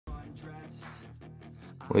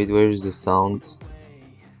Wait, where is the sound?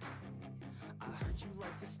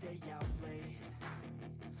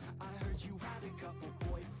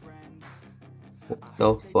 What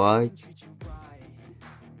the fuck?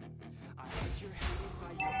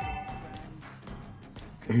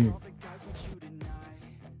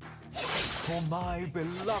 For my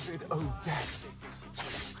beloved Odette.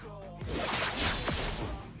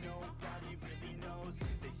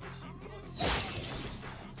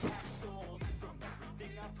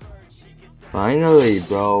 Finally,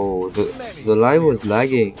 bro. The live was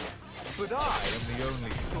lagging. But I am the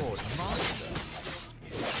only sword master.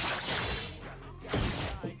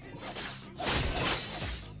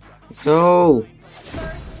 No.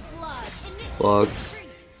 Fuck.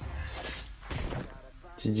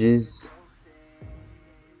 GG's.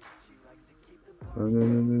 No, no,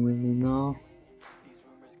 no, no, no, no, no.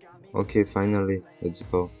 Okay, finally. Let's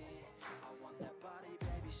go.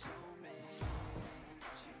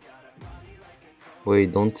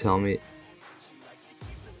 Wait, don't tell me.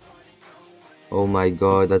 Oh my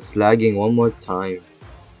god, that's lagging one more time.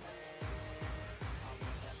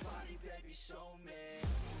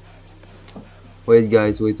 Wait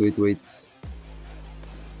guys, wait.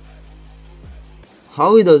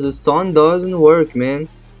 How does the sound doesn't work, man?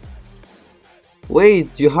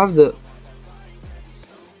 Wait, you have the...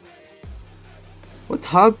 What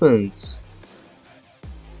happens?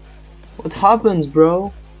 What happens,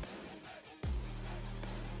 bro?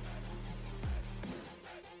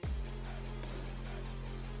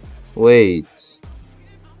 Wait.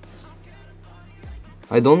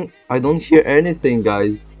 I don't hear anything,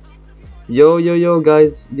 guys. Yo,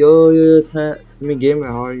 guys. Yo, Timmy Gamer,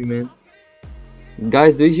 how are you, man?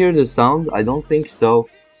 Guys, do you hear the sound? I don't think so.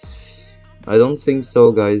 I don't think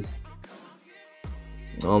so, guys.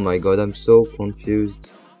 Oh my god, I'm so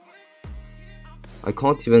confused. I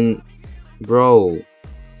can't even... Bro.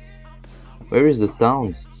 Where is the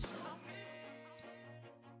sound?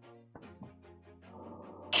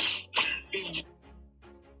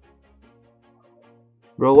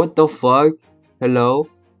 Bro, what the fuck? Hello?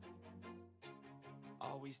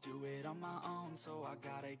 Always do it on my own, so I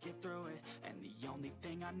gotta get through it. And the only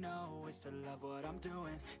thing I know is to love what I'm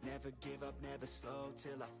doing. Never give up, never slow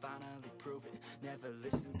till I finally prove it. Never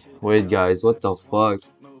listen to the Wait guys, what the fuck?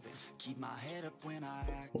 keep my head up when I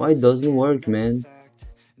act. Why it doesn't work, man?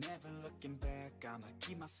 Never looking back, I'ma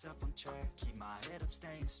keep myself on track. Keep my head up,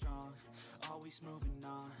 staying strong. Always moving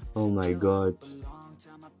on. Oh my god.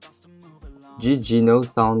 GG, no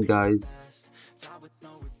sound, guys.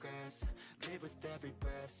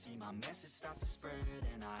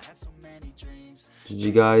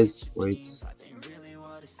 GG, guys. Wait.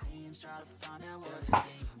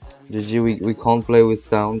 GG, we can't play with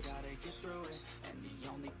sound.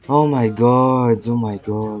 Oh my god, oh my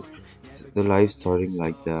god. The live starting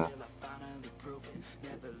like that.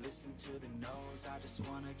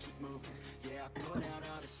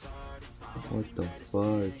 What the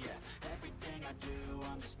fuck?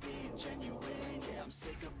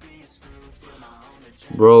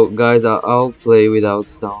 Bro, guys, I'll play without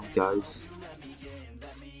sound, guys.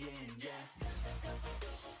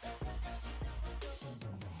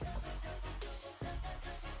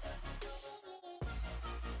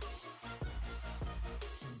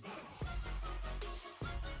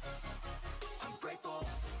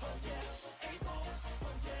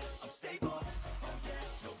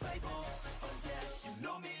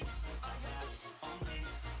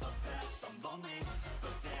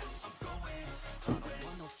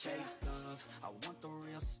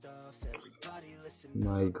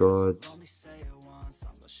 My god.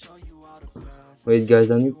 Wait guys,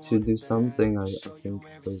 I need to do something, I think,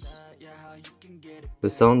 because the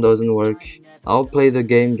sound doesn't work. I'll play the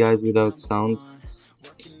game, guys, without sound.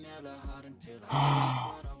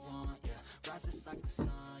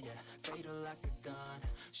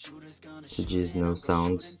 GG's, no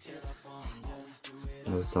sound.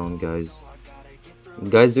 No sound, guys.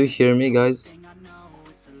 Guys, do you hear me, guys?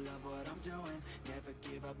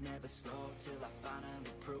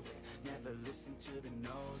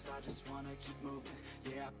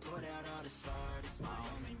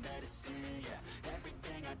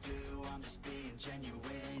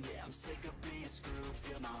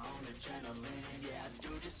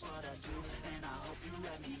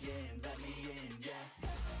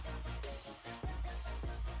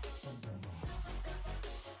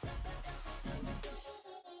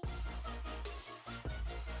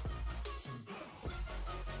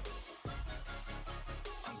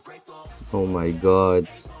 Oh my god.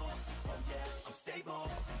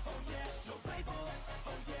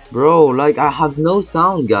 Bro, like I have no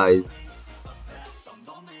sound, guys.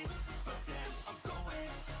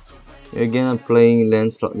 You're gonna playing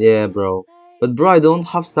Lancelot. Yeah, bro. But bro, I don't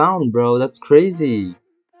have sound, bro. That's crazy.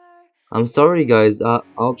 I'm sorry, guys.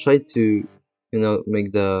 I'll try to,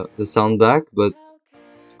 make the sound back, but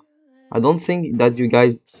I don't think that you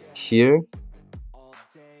guys hear.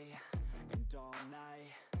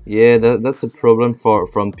 Yeah, that's a problem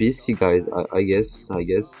from PC, guys. I guess.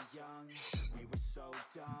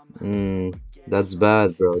 That's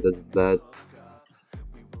bad, bro. That's bad.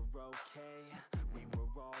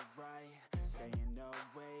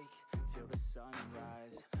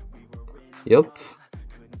 Yep.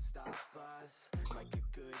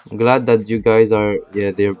 I'm glad that you guys are, yeah,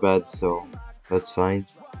 they're bad, so that's fine.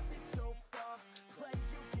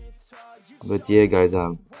 But yeah, guys,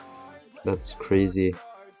 that's crazy.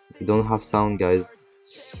 We don't have sound, guys.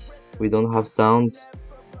 We don't have sound.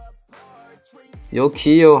 Yo,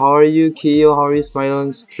 Kyo, how are you? Kyo, how are you,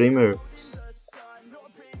 smiling streamer?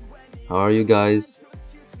 How are you guys?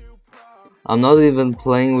 I'm not even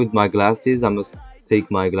playing with my glasses. I must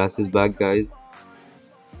take my glasses back, guys.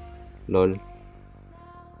 Lol.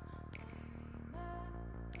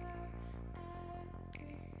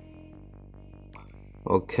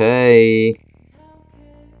 Okay.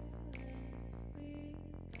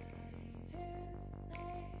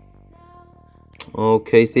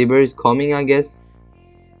 Okay, Saber is coming, I guess.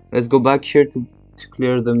 Let's go back here to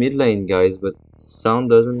clear the mid lane, guys, but sound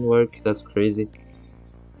doesn't work. That's crazy.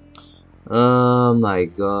 Oh my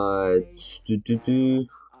god.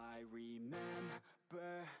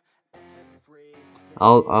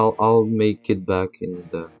 I'll make it back in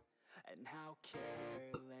the.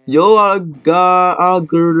 Yo,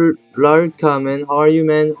 Larka, man, how are you,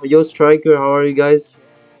 man? Yo, Striker, how are you guys?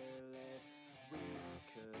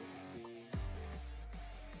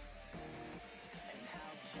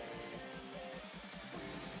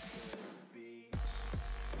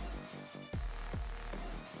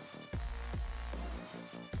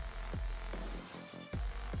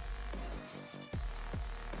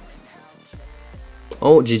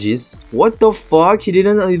 Oh, GG's. What the fuck? He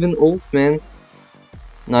didn't even ult, man.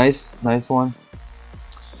 Nice one.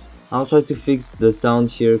 I'll try to fix the sound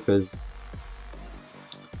here, cause...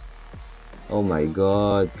 Oh my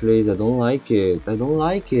god, please, I don't like it. I don't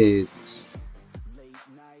like it.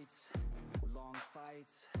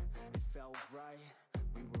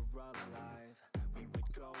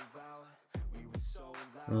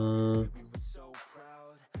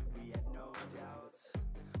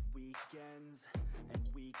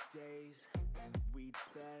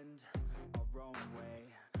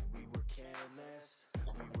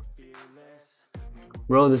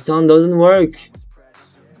 Bro, the sound doesn't work.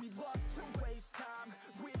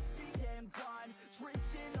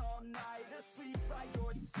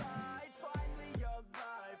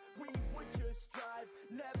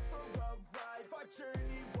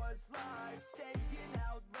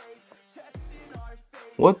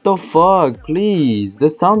 What the fuck? Please, the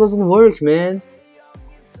sound doesn't work, man.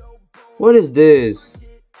 What is this?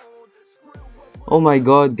 Oh my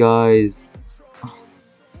god, guys.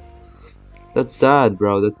 That's sad,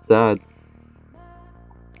 bro. That's sad.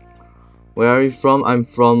 Where are you from? I'm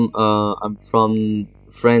from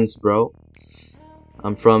France, bro.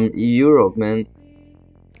 I'm from Europe, man.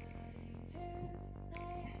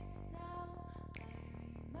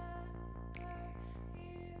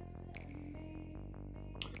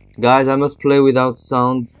 Guys, I must play without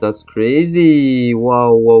sound. That's crazy.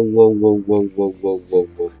 Wow, whoa, whoa, whoa, whoa, whoa, whoa, whoa,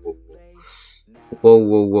 whoa, whoa. Whoa,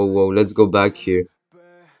 whoa, whoa, whoa. Let's go back here.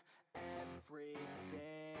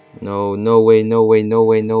 No, no way, no way, no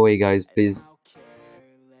way, no way, guys, please.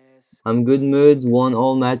 I'm good mood, won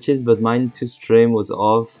all matches, but mine to stream was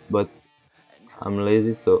off, but I'm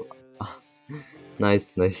lazy, so...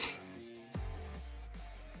 nice.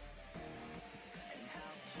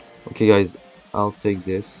 Okay, guys, I'll take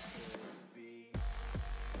this.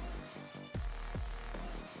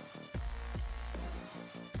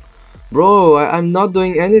 Bro, I'm not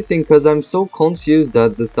doing anything because I'm so confused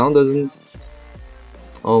that the sound doesn't...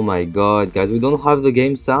 Oh my god, guys, we don't have the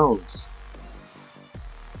game sound.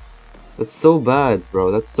 That's so bad,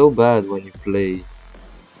 bro. That's so bad when you play.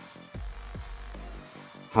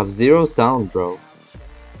 Have zero sound, bro.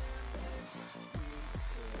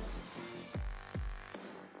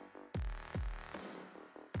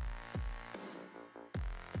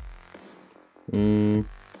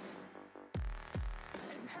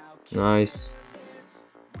 Nice.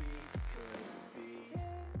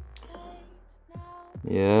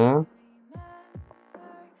 Yeah.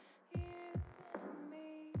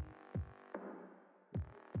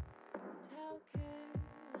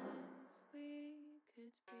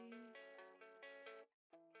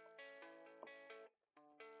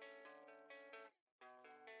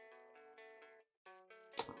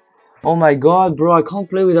 Oh my god, bro, I can't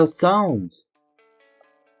play without sound.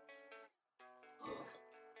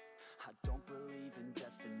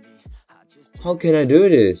 How can I do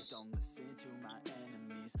this?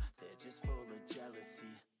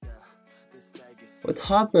 What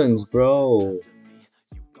happens, bro?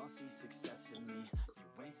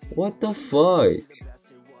 What the fuck?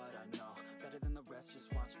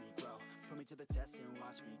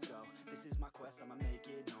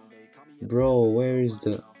 Bro, where is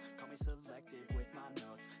the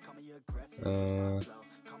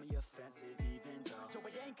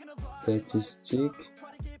statistic?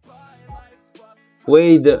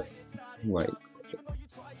 Wait, wait.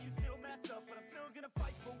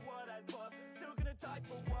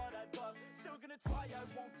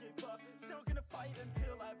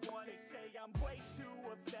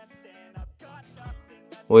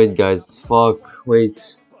 Wait, guys, fuck,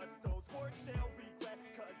 wait.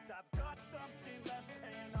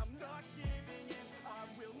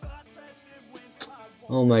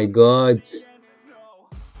 Oh my god.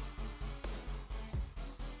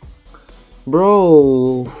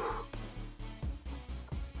 Bro.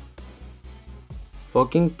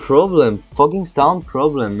 Fucking problem. Fucking sound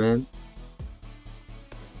problem, man.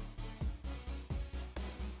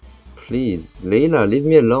 Please, Layla, leave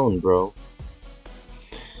me alone, bro.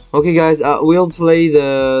 Okay, guys, we'll play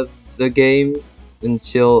the game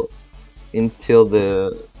until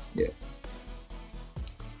the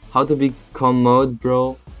how to become mod,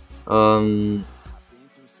 bro.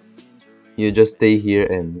 You just stay here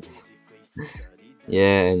and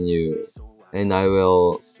yeah, and I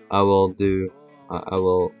will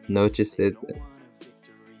notice it.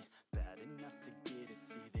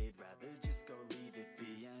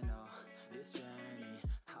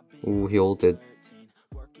 Ooh, he ulted.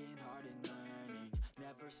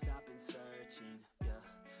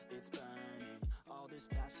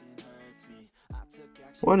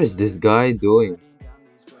 What is this guy doing?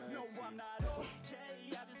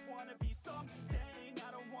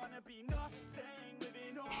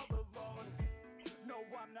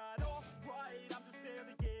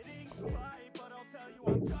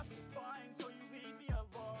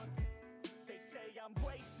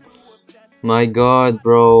 My god,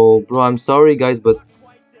 bro, I'm sorry, guys, but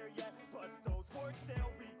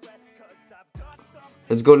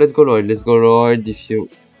let's go, Lord, if you,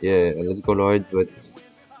 yeah, let's go, Lord, but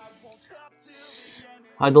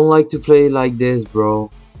I don't like to play like this,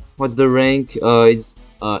 bro. What's the rank?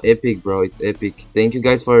 It's epic, bro, it's epic. Thank you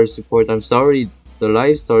guys for your support. I'm sorry the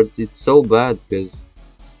live start, it's so bad, because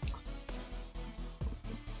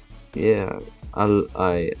yeah,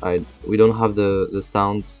 we don't have the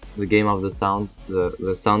sound, the game of the sound,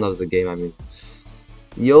 the sound of the game, I mean.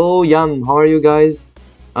 Yo, Yam, how are you guys?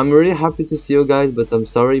 I'm really happy to see you guys, but I'm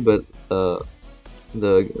sorry, but the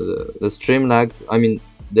stream lags. I mean,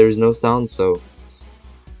 there is no sound, so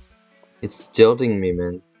it's tilting me,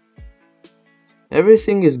 man.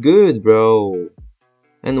 Everything is good, bro.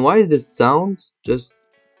 And why is this sound? Just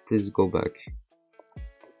please go back.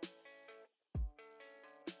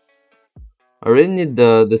 I really need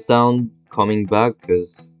the sound coming back,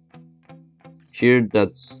 because here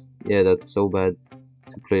that's so bad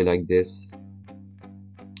to play like this.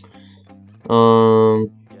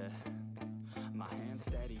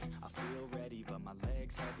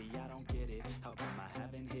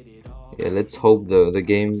 Yeah, let's hope the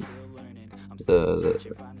game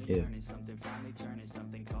yeah.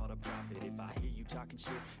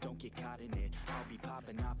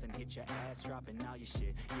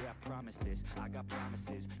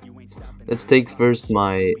 Let's take first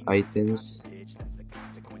my items.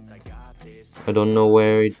 I don't know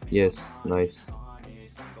where it, yes, nice.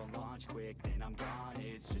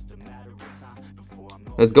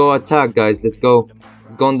 Let's go attack, guys, let's go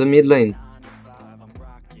on the mid lane.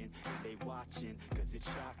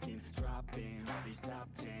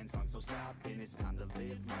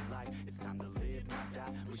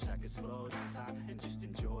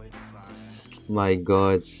 My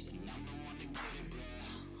god.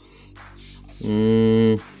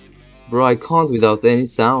 Bro, I can't without any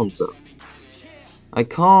sound, bro. I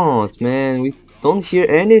can't, man. We don't hear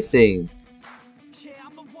anything.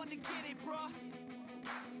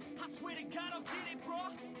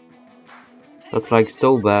 That's like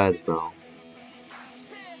so bad, bro.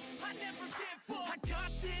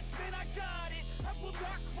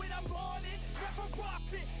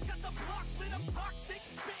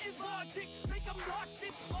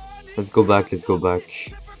 Let's go back, let's go back.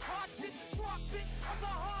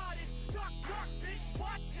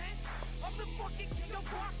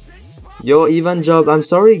 Yo, Ivan Job, I'm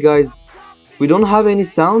sorry guys. We don't have any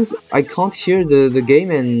sound. I can't hear the game,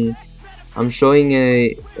 and I'm showing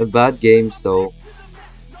a bad game, so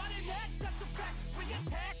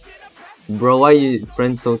bro, why you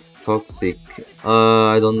friends so toxic?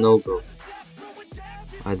 I don't know, bro.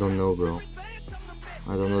 I don't know, bro.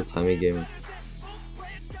 I don't know, Timey Gamer.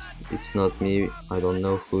 It's not me. I don't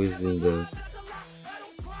know who is in the.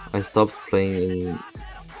 I stopped playing in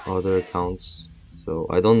other accounts, so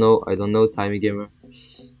I don't know. I don't know, Timey Gamer.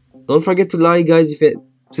 Don't forget to like, guys. If you,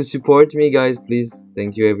 to support me, guys, please.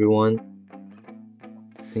 Thank you, everyone.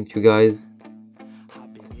 Thank you, guys.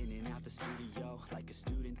 Hopping in and out the studio like a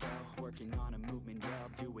student though, working on a movement, yeah,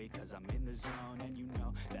 I'll do it cause I'm in the zone. And you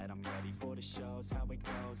know that I'm ready for the shows. How it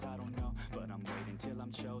goes, I don't know, but I'm waiting till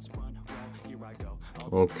I'm chose. Front row, here I go.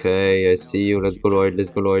 Okay, I see you. Let's go, Lord. Let's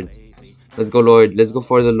go, Lord. Let's go, Lord. Let's go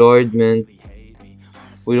for the Lord, man.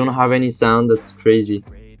 We don't have any sound. That's crazy.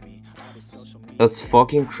 That's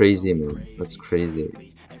fucking crazy, man. That's crazy.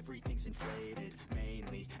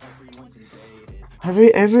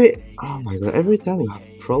 Oh my god, every time we have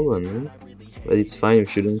a problem, man. But it's fine, you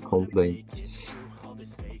shouldn't complain.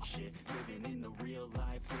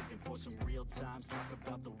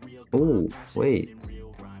 Oh, wait.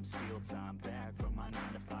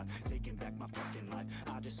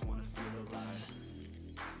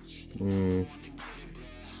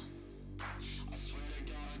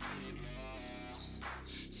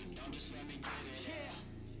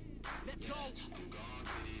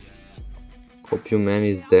 Hope your man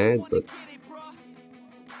is dead, but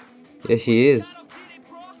yeah, he is.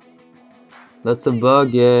 That's a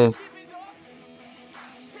bug, yeah.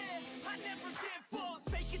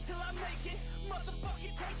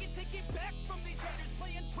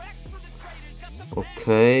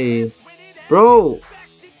 Okay. Bro!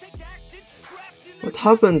 What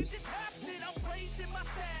happened?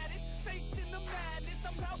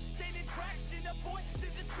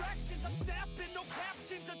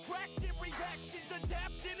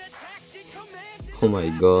 Oh my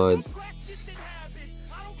god.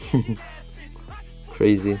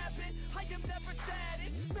 Crazy.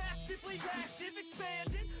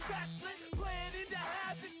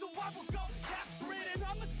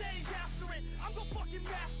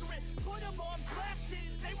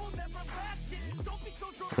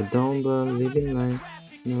 I don't believe in life,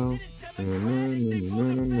 no.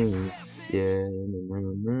 Yeah.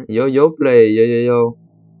 Yo, play. Yo.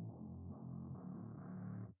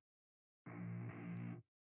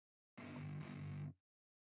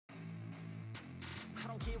 I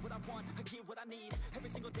don't get what I want, I get what I need. Every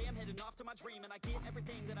single day I'm heading off to my dream, and I get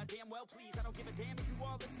everything that I damn well please. I don't give a damn if you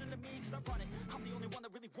all listening to me, cause I run it. I'm the only one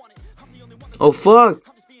that really want it. I'm the only one that's Oh fuck!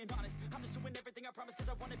 I'm just being honest. I'm just doing everything I promise, cause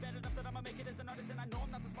I want it bad enough that I'ma make it as an artist. And I know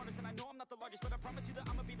I'm not the smartest, and I know I'm not the largest, but I promise you that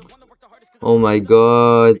I'ma be the one that worked the hardest. Oh my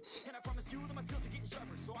god. And I promise you that my skills are getting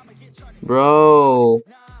sharper, so I'ma get charted. Bro.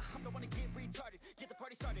 Nah, I'm the one to get retarded. Get the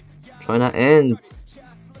party started. Yeah, Trying to end.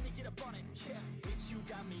 yeah, so let me get up on it. Yeah, bitch, you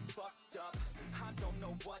got me fucked up. I don't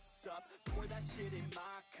know what's up. Pour that shit in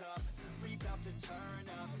my cup. We about to turn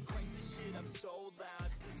up. Crank this shit up so loud.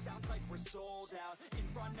 Sounds like we're sold out in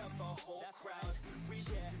front of a whole crowd. We lose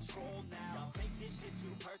control now. I'll take this shit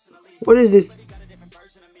too personally. What is this? Everybody got a different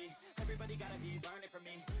version of me. Everybody gotta be learning from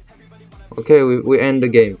me. Everybody wanna Okay, we end the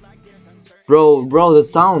game. Bro, the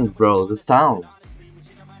sound, bro, the sound.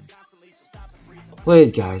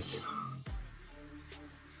 Wait, guys.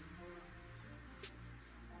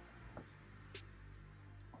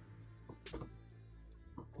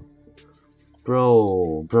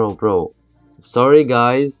 Bro. Sorry,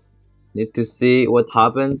 guys. Need to see what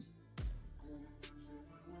happens.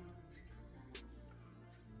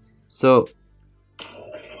 So,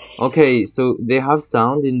 okay, so they have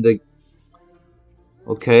sound in the.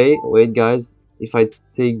 Okay, wait, guys. If I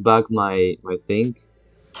take back my thing,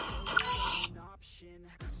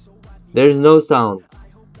 there's no sound.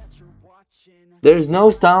 There's no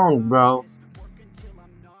sound, bro.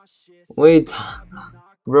 Wait,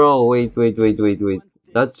 bro. Wait.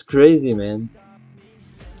 That's crazy, man.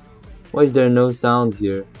 Why is there no sound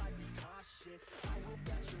here?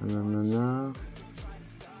 No.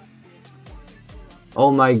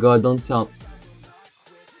 Oh my god, don't tell.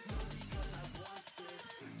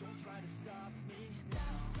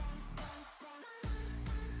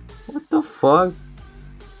 What the fuck?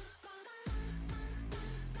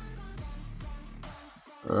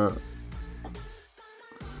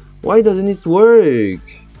 Why doesn't it work?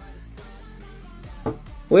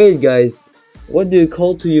 Wait, guys. What do you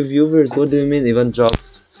call to your viewers? What do you mean event drop?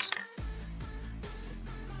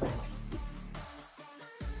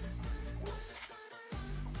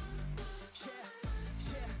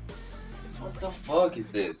 What the fuck is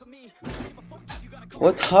this?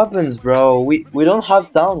 What happens, bro? We don't have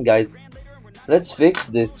sound, guys. Let's fix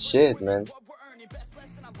this shit, man.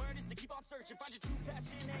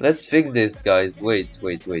 Let's fix this, guys. Wait.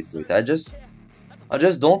 I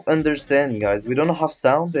just don't understand, guys. We don't have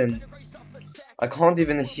sound and I can't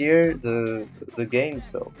even hear the game,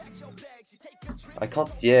 so I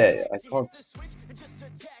can't. Yeah, I can't.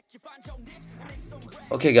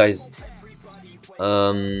 Okay, guys.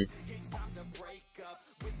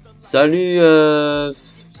 Salut,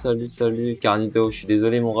 salut, Carnito. Je suis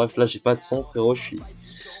désolé, mon ref. Là, j'ai pas de son, frérot. Je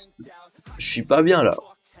suis pas bien là.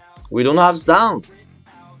 We don't have sound.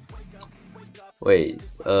 Wait.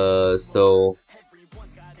 So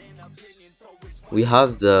we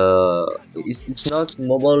have the. It's not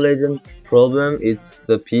Mobile Legends problem. It's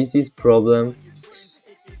the PC's problem.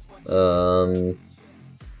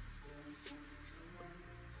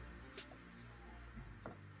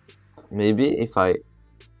 Maybe if I.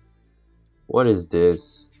 What is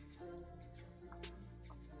this?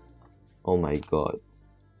 Oh my god.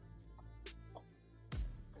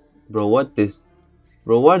 Bro, what this?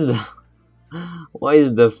 Bro, what the? Why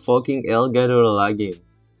is the fucking alligator lagging?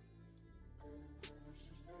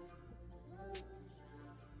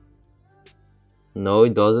 No,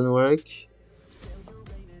 it doesn't work.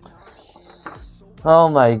 Oh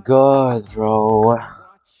my god, bro.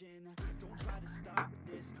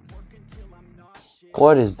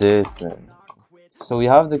 What is this, man? So we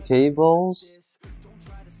have the cables.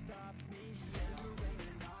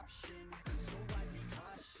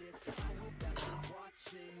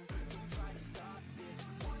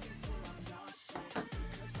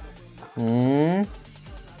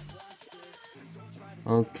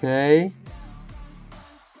 Okay.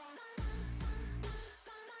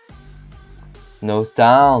 No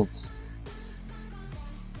sound.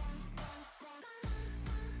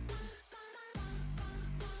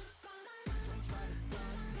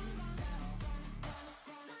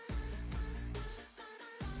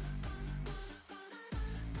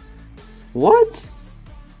 What?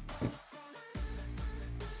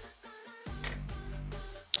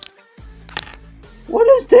 What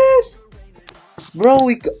is this? Bro,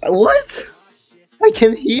 what? I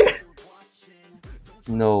can hear.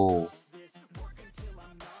 No.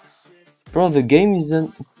 Bro, the game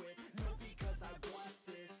isn't.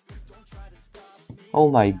 Oh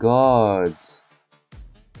my god.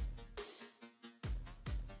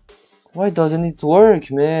 Why doesn't it work,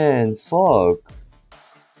 man? Fuck.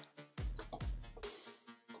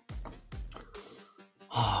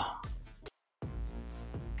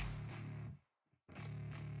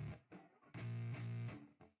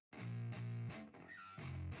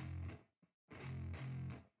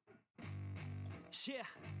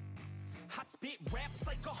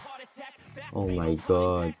 Oh my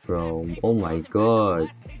god, bro. Oh my god.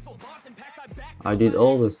 I did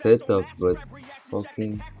all the setup, but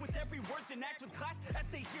fucking.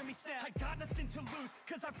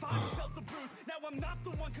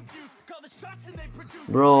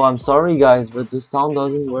 Bro, I'm sorry guys, but the sound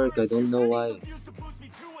doesn't work. I don't know why.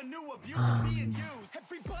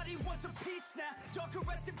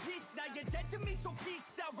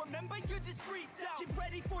 Remember you're discreet now. Get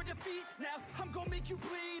ready for defeat now. I'm gonna make you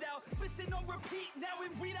bleed out. Listen on repeat now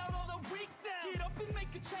and weed out all the weak now. Get up and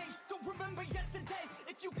make a change. Don't remember yesterday.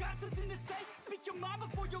 If you got something to say, speak your mind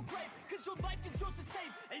before your grave. Cause your life is yours to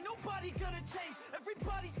save. Ain't nobody gonna change.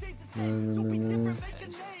 Everybody stays the same. So be different, make a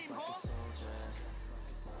name, huh?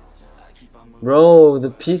 Bro,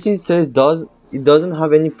 the PC says it doesn't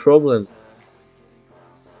have any problem.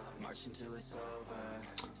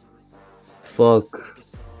 Fuck.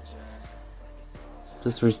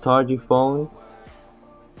 Just restart your phone.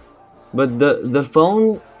 But the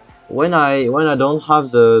phone, when I don't have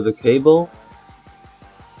the cable,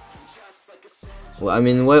 well, I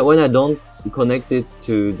mean when I don't connect it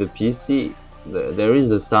to the PC, there is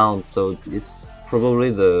the sound. So it's probably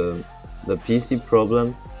the PC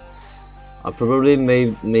problem. I probably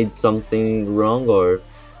made something wrong,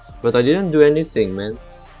 but I didn't do anything, man.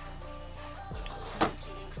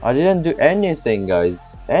 I didn't do anything,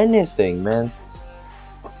 guys. Anything, man.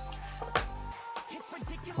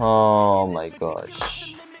 Oh my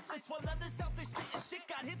gosh.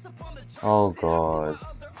 Oh god.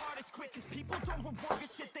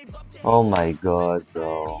 Oh my god,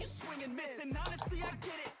 bro.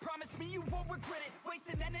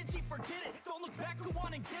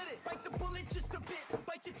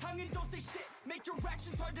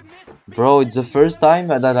 Bro, it's the first time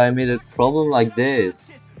that I made a problem like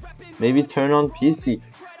this. Maybe turn on PC.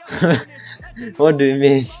 What do you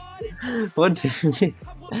mean? What do you mean?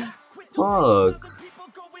 Fuck.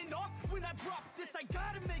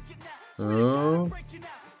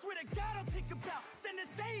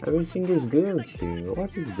 Everything is good here.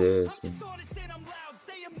 What is this?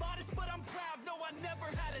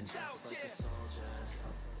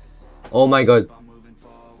 Oh my god.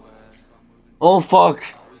 Oh fuck.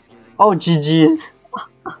 Oh GG's.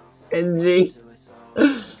 NG.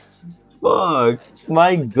 Fuck.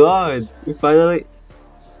 My god. We finally.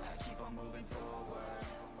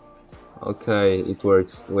 Okay, it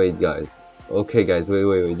works. Wait, guys. Okay, guys.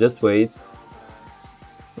 Wait. Just wait.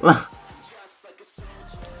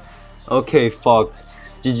 Okay, fuck.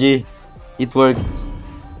 GG. It worked.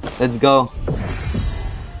 Let's go.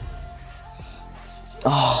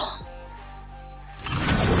 Oh.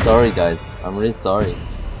 Sorry, guys. I'm really sorry.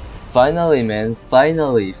 Finally, man.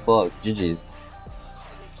 Finally. Fuck. GG's.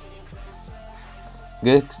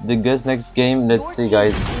 The Gus next game. Let's see,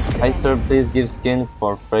 guys. Heister, please give skin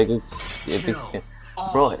for Fraggle. Epic skin.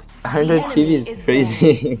 Bro, 100 TV is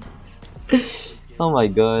crazy. Oh my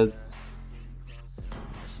god.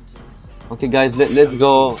 Okay, guys. Let's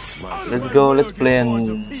go. Let's play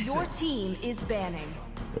Your team is banning.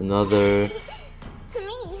 another. To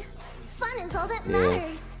me, fun is all that Yeah.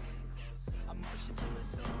 matters.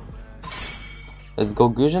 Let's go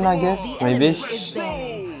Gusion, I guess. The Maybe. enemy is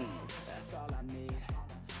banning.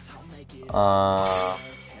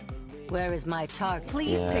 Where is my target?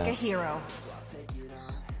 Please Yeah. pick a hero.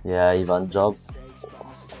 Yeah, Ivan job.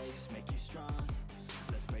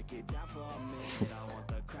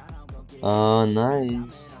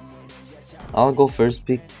 Nice. I'll go first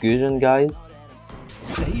pick Gusion, guys.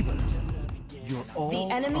 Saber, you're all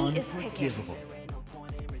The enemy is picking. unforgivable.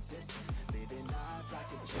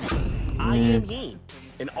 I am Yi,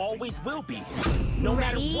 and always will be, no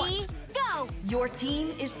matter Ready? what. Go! Your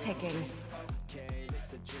team is picking.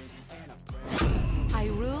 I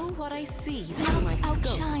rule what I see through Love my scope.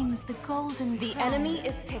 outshines the golden The crown. enemy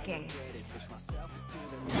is picking.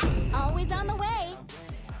 Always on the way.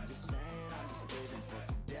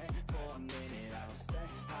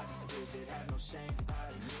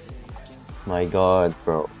 My god,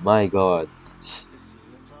 bro. My god.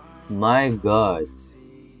 My god.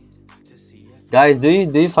 Guys, do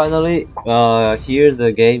you finally hear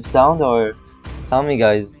the game sound, or tell me,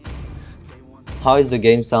 guys, how is the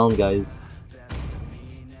game sound, guys?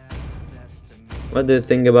 What do you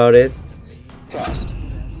think about it? Test.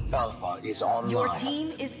 Alpha is online. Your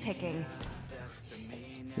team is picking.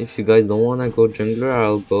 If you guys don't wanna go jungler,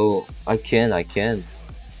 I'll go. I can. I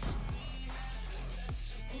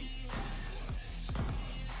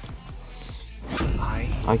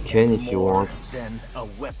can if you More want. than a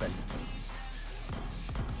weapon.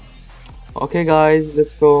 Okay, guys,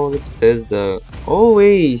 let's go. Let's test the. Oh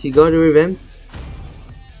wait, he got revamped.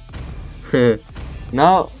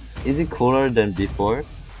 Now, is it cooler than before?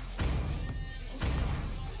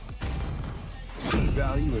 See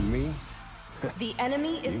value in me? The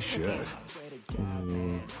enemy is You picking. should.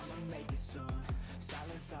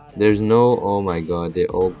 There's no. Oh my god, they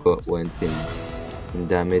all went in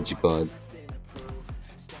damage god.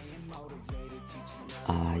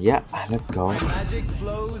 Yeah, let's go. Magic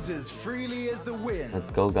flows as freely as the wind. Let's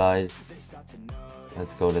go, guys.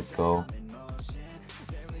 Let's go.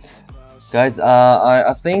 Guys,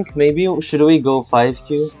 I think maybe should we go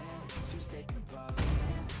 5Q?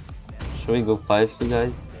 Should we go 5Q,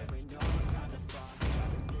 guys?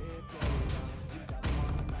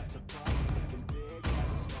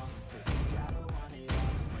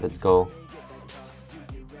 Let's go.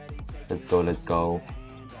 Let's go.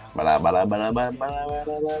 Bala bala bala bala bala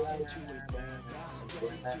bala bala.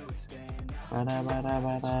 Bala bala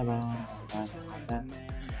bala bala.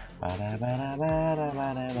 Bala bala bala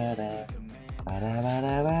bala bala. Bala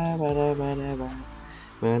bala bala bala bala.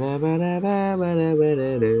 Bala bala bala bala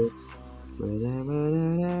bala. Bala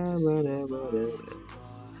bala bala bala.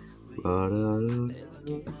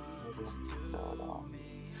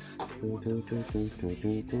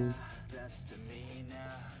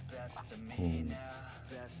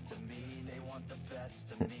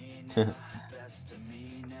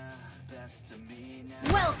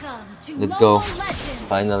 Welcome to Let's go. Mobile Legends.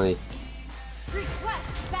 Finally.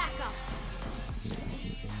 Request backup.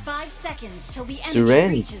 5 seconds till the Surrender.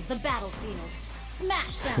 enemy reaches the battlefield.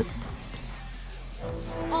 Smash them.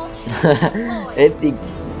 All troops deployed. Epic.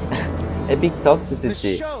 Epic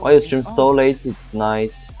toxicity. Why you stream so late at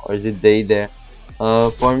night, or is it day there?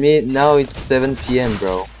 For me now it's 7 PM,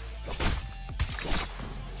 bro.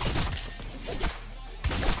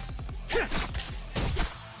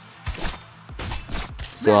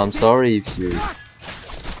 So I'm sorry if you.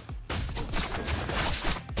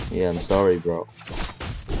 Yeah, I'm sorry, bro.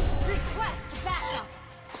 Request backup.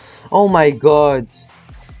 Oh my god.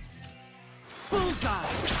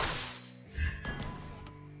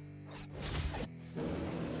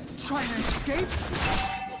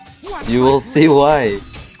 You will see why.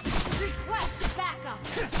 Request backup.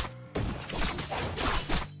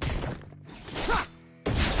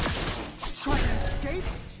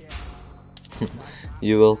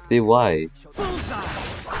 You will see why.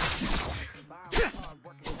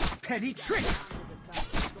 Petty tricks.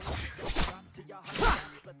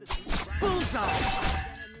 Bullseye.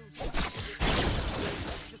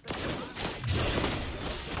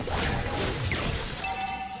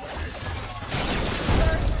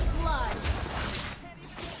 Blood.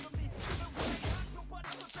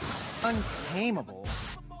 Untamable.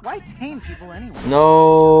 Why tame people anyway?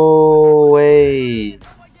 No way.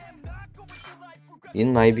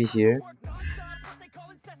 Yin might be here.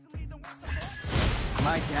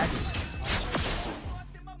 My daggers.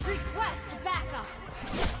 Request backup.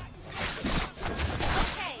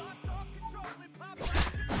 Okay.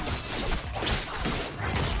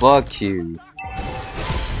 Fuck you.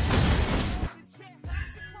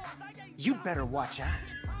 You better watch out.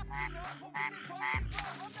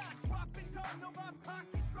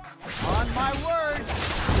 On my word. You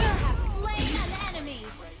have slain an enemy.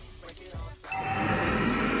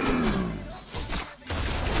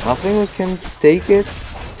 Nothing we can take it.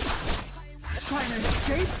 Trying to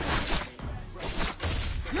escape.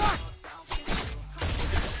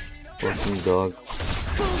 Fucking dog.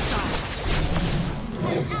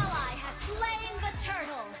 An ally has slain the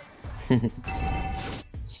turtle.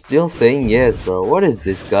 Still saying yes, bro. What is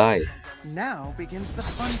this guy? Now begins the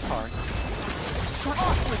fun part. Shut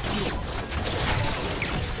off with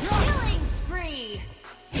Killing spree.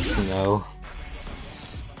 No.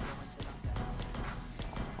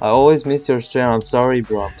 I always miss your stream. I'm sorry,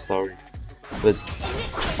 bro. I'm sorry, but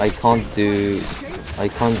I can't do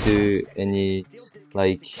any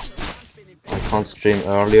like I can't stream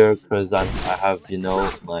earlier because I have, you know,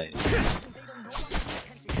 my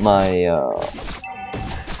oh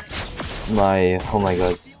my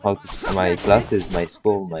god, my classes, my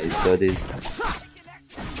school, my studies.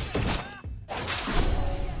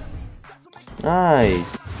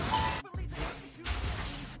 Nice.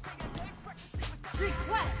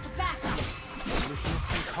 Request backup. Solutions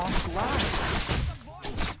can cost lives.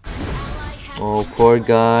 Ally has Oh, poor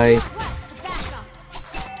guy. request backup.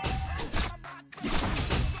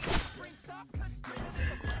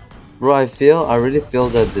 Bro, I really feel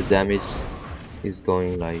that the damage is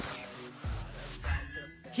going like.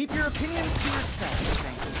 Keep your opinions to yourself,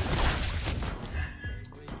 thank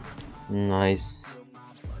you. Nice.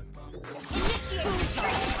 Initiate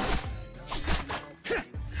retreat.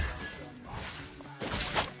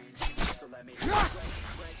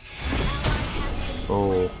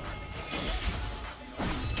 Oh.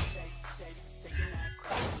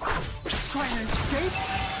 Trying to escape?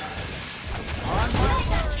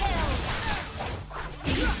 Mega kill.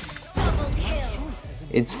 Double kill.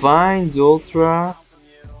 It's fine, Ultra.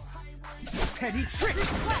 Petty tricks!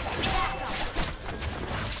 Request backup.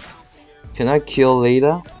 Can I kill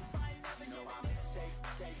Leda?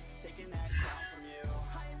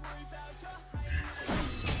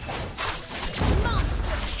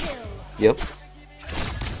 Monster kill. Yep.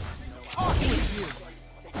 Off with you!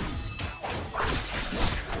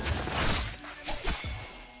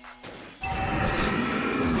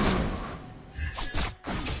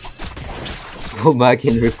 Go back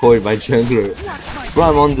and report my jungler. Bro,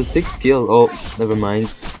 I'm on the 6th kill. Oh, never mind.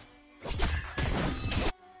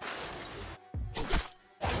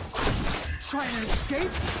 Trying to escape?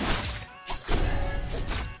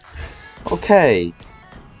 Okay.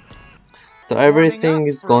 So everything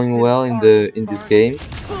is going well in this game.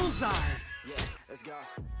 Bullseye!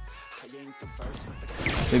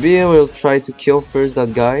 Maybe I will try to kill first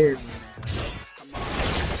that guy.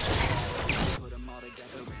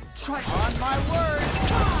 Try on my word!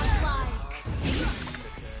 Godlike.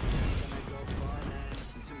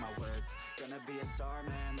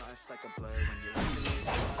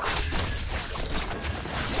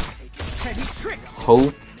 Petty tricks!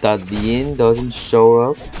 Hope that the Yin doesn't show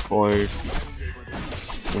up, or you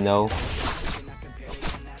know.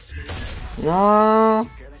 No.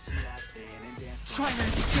 Trying to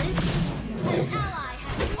escape? An ally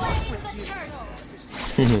has slain the turtle.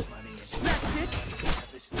 That's it!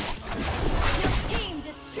 Your team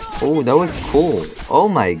destroyed. Oh, that was cool. Oh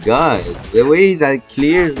my god, the way that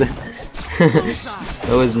clears.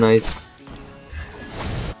 That was nice.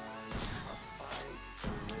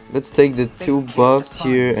 Let's take the 2 buffs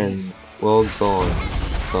here and well go on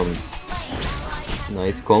some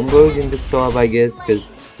nice combos in the top, I guess,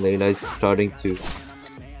 because Layla is starting to.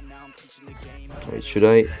 Wait, should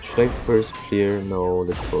I first clear? No,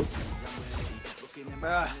 let's go.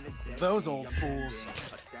 Those old fools.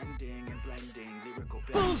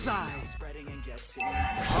 Bullseye.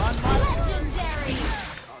 Legendary.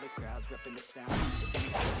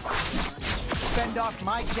 Fend off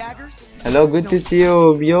my daggers. Hello, good to see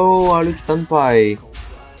you. Yo, Alex Senpai.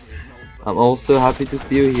 I'm also happy to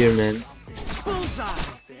see you here, man. Bullseye.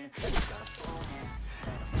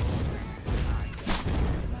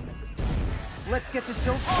 Let's get this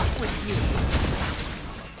show off with you.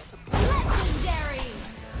 Legendary.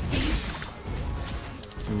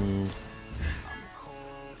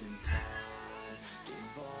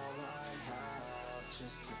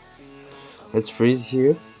 Let's freeze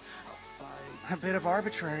here. A bit of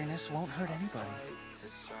arbitrariness won't hurt anybody.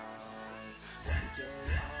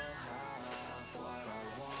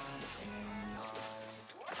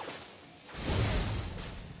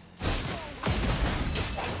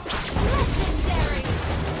 Legendary.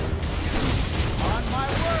 On my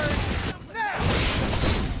word. Now.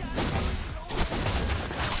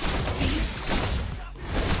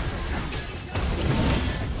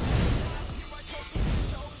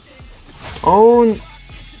 Oh,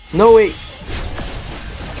 no way.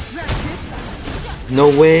 No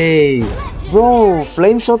way. Bro,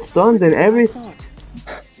 flame shot stuns and everything.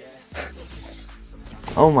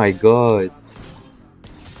 Oh my god.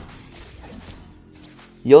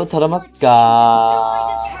 Yo, Taramaska.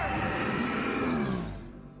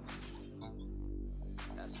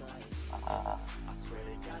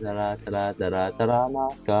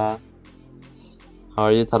 Taramaska. How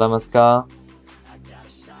are you, Taramaska?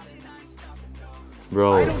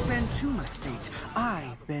 Bro. I don't bend to my fate. I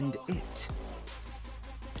bend it.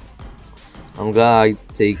 I'm glad I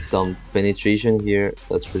take some penetration here.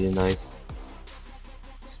 That's really nice.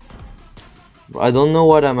 I don't know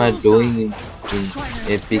what am I doing in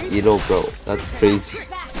Epic Hero, bro. That's crazy.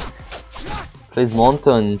 Plays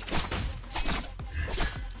mountains.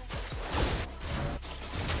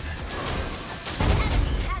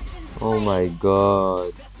 Oh my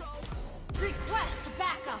god. Request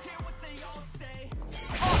backup. You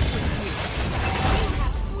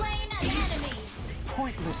have slain an enemy.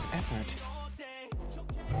 Pointless effort.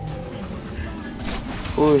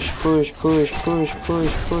 Push, push, push, push,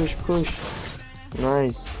 push, push, push.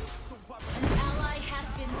 Nice. An ally has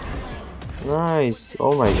been slain. Nice.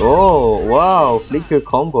 Oh my. Oh, wow. Flicker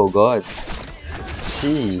combo, god.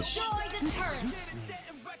 Sheesh. Destroy the turret.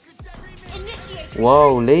 Initiate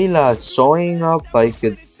Wow, Layla showing up like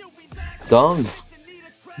a dumb.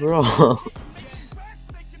 Bro.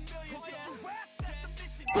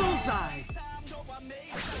 Bullseye.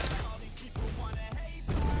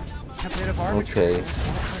 A bit of Okay. arbitrariness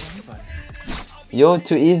won't hurt anybody. Yo,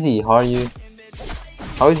 too easy. How are you?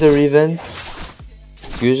 How is the Riven?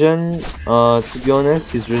 Gusion, to be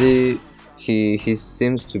honest, he's really he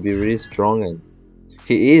seems to be really strong, and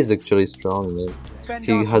he is actually strong, man. Fend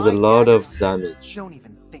He off has a my lot of daggers. damage. Don't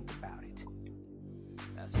even think about it.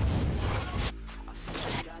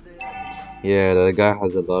 Yeah, that guy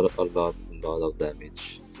has a lot of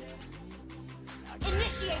damage.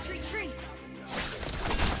 Initiate retreat.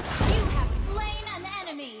 You have slain an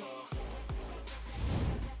enemy.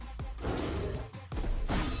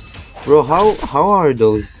 Bro, how are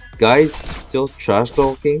those guys still trash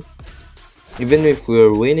talking? Even if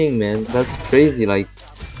we're winning, man, that's crazy. Like,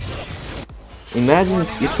 imagine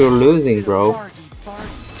if you're losing, bro. Bargy,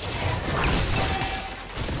 bargy.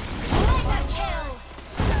 Mega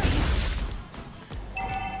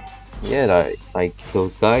kill. Yeah, like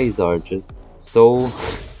those guys are just so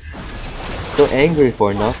angry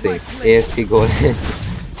for nothing. AFK go ahead.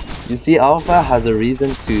 You see, Alpha has a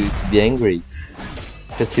reason to be angry.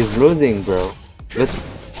 Because he's losing, bro. But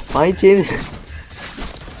my team...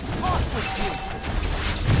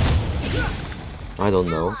 I don't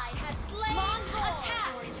know. Ally has slain. Launch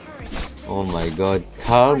attack. Oh my god,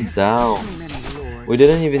 calm down. Too many lords. We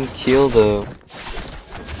didn't even kill the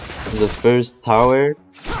first tower.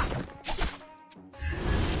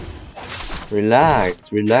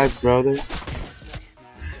 Relax, relax, brother.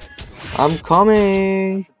 I'm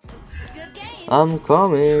coming. Good game. I'm Trail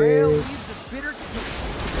coming. leaves a bitter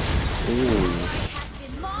taste. Ooh. Has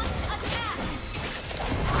been launched attack.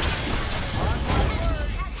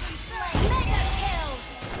 Mega kill.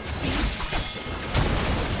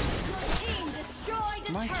 Your team destroyed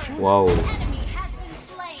a My turret. Wow. An enemy has been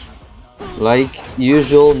slain. Like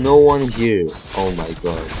usual, no one here. Oh my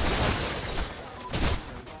god.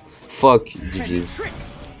 Fuck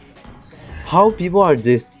GG's. How people are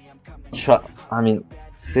this I mean,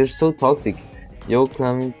 they're so toxic. Yo,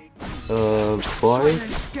 Clem, boy,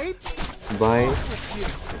 Escape? bye.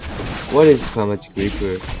 What is Climatic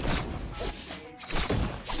Reaper?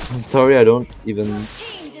 I'm sorry, I don't even...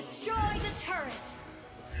 Team destroyed a turret.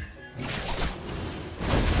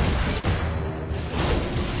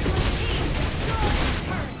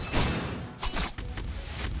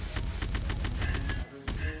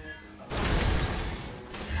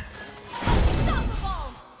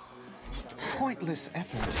 pointless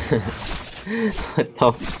effort. What the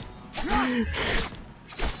f-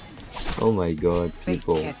 Oh my god, They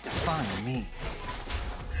people. can't define me.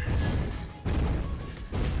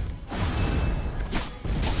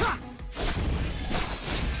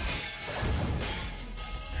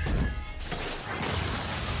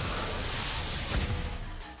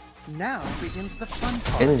 Now begins the fun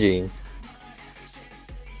part. Engine.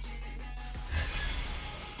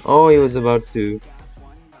 Oh, he was about to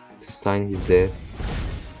sign his death.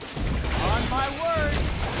 On my word!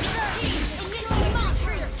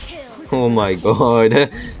 Monster kill. Oh my god.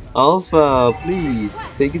 Alpha, please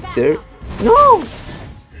take it sir. No!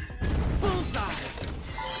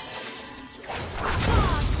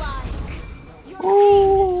 Godlike. Your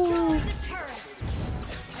Oh. team destroyed the turret.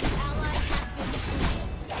 An ally has been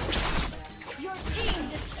slain. Your team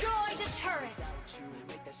destroyed a turret.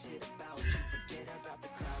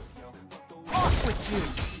 Off with you!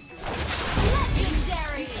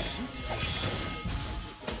 Legendary.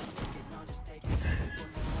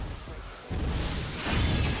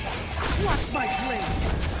 Watch my blade!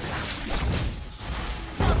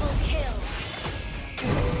 Double kill.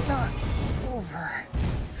 Not over.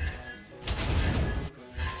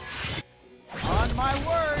 On my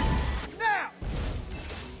words! Now!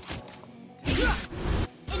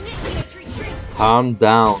 Initiate retreat. Calm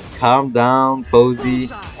down, Posey.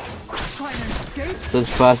 Try and escape? Such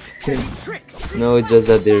fast Tricks! No, it's just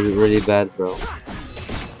that they're really bad, bro.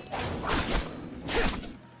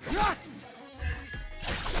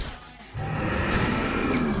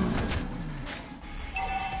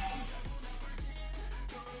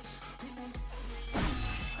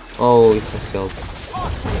 Oh, it's a failed.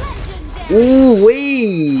 Legendary. Ooh,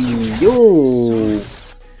 wait!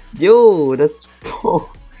 Yo, that's pro.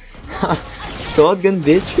 Shotgun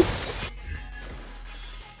bitches.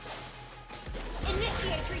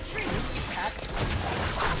 Initiate retreat.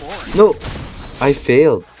 No, I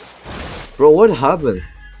failed. Bro, what happened?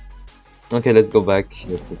 Okay, let's go back.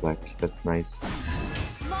 Let's go back. That's nice.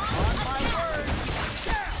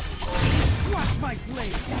 Watch my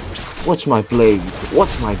blade! Watch my blade.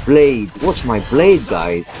 Watch my blade. Watch my blade,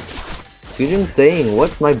 guys. Gusion saying,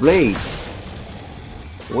 watch my blade.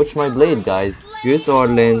 Watch my blade, guys. Use our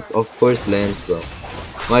lens, of course, lens, bro.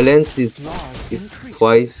 My lens is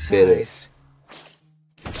twice better. Nice.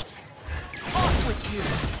 Off with you!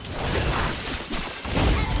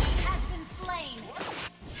 Has been slain.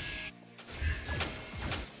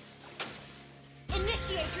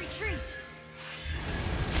 Initiate retreat.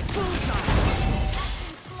 Has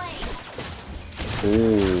been slain.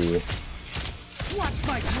 Ooh. Watch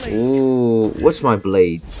my blade! Ooh. Watch my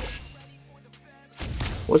blade.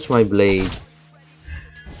 Watch my blade.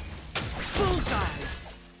 Bullseye!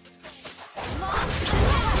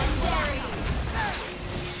 Legendary.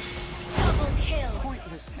 Double kill.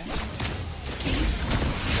 Pointless effort.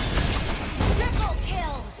 Triple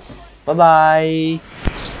kill. Bye bye.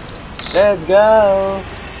 Let's go.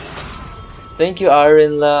 Thank you,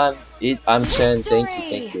 Arinla. I'm Chen. Thank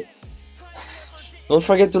you. Don't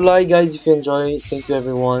forget to like, guys, if you enjoy. Thank you,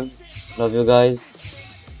 everyone. Love you guys.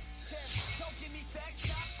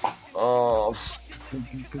 Oh.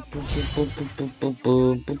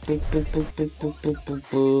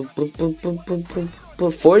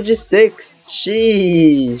 46.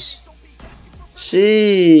 Sheesh.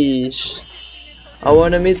 Sheesh. I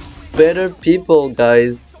wanna meet better people,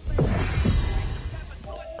 guys.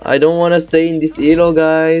 I don't wanna stay in this elo,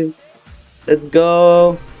 guys. Let's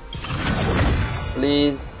go.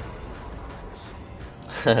 Please.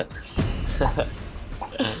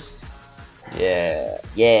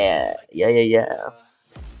 Yeah.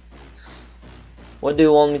 What do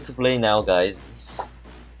you want me to play now, guys?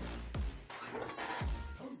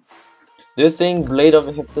 Do you think Blade of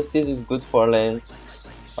Hypnosis is good for lanes?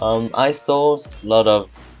 I saw a lot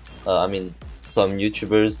of, some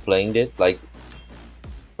YouTubers playing this, like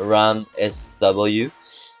Ram SW,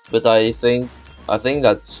 but I think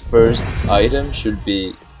that first item should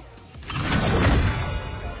be.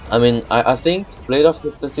 I think Blade of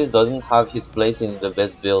Hypnosis doesn't have his place in the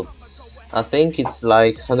best build. I think it's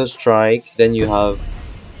like Hunter Strike, then you have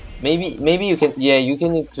maybe you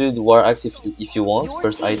can include War Axe if you want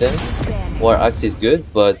first item. War Axe is good,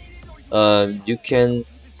 but you can.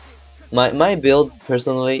 My build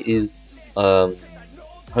personally is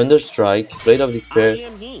Hunter Strike, Blade of Despair,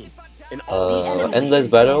 Endless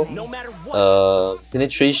Battle,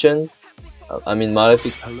 Penetration.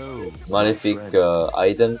 Malefic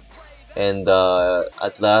item, and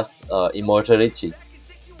at last Immortality.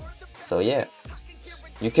 So yeah,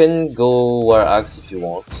 you can go War Axe if you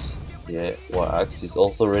want. Yeah, well, Axe is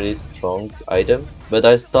also really strong item, but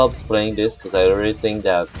I stopped playing this because I already think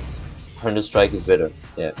that Thunder Strike is better.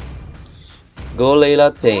 Yeah. Go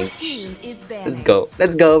Layla tank. Team is Let's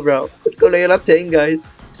banning. go, bro. Let's go Layla tank,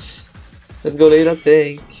 guys. Let's go Layla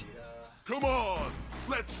tank. Come on,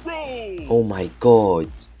 let's roll. Oh my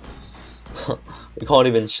god. We can't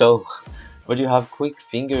even show. But you have quick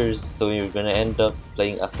fingers, so you're gonna end up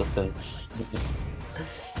playing assassin.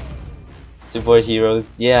 Support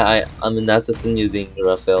heroes. Yeah, I'm an assassin using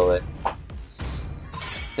Raphael.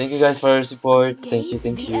 Thank you guys for your support. Thank you.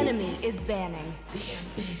 The enemy is banning.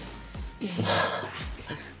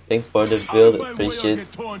 Thanks for the build, appreciate.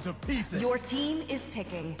 Your team is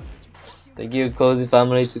picking. Thank you, Cozy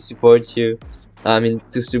Family, to support you. I mean,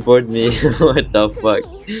 to support me. What the fuck?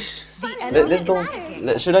 Let's go.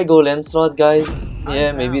 Should I go Lancelot, guys?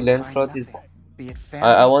 Yeah, maybe Lancelot is.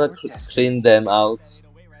 I wanna clean them out.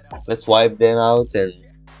 Let's wipe them out and.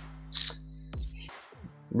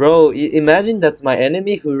 Bro, imagine that's my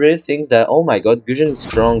enemy who really thinks that, oh my god, Gusion is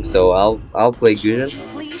strong, so I'll play Gusion.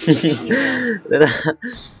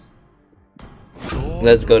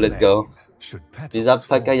 Let's go.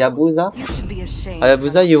 Yabuza? You should be ashamed.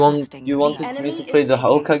 Hayabusa, you The wanted me to play the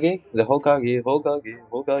Hokage? The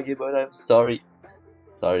Hokage, but I'm sorry.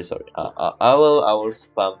 Sorry. I will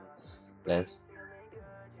spam Lance.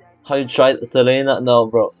 How you tried Selena? No,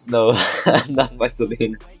 bro. No, not my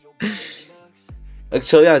Selena.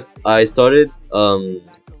 Actually, I started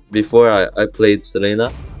before I played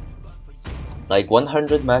Selena, like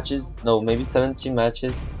 100 matches, no, maybe 70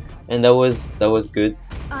 matches, and that was good.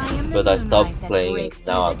 But I stopped playing it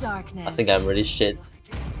now. I think I'm really shit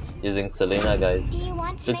using Selena, guys.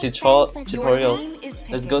 The tutorial.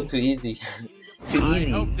 Let's go to easy. Too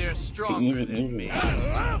easy.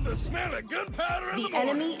 The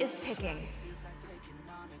enemy is picking.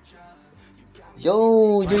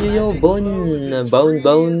 Yo,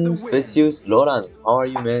 Bone, Fesius, Loran. How are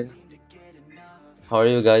you, man? How are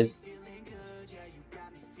you, guys?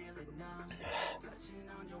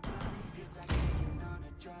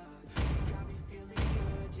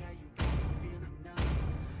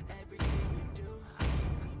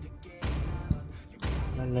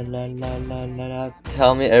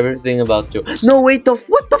 Tell me everything about you. No, wait,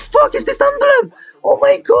 what the fuck is this emblem? Oh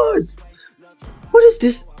my god! What is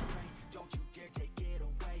this?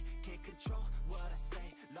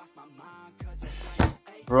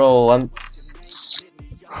 Bro,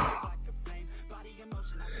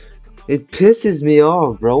 it pisses me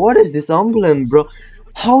off, bro. What is this emblem, bro?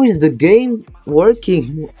 How is the game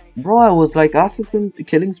working? Bro, I was like assassin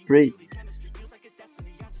killing spree.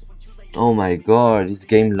 Oh my god, this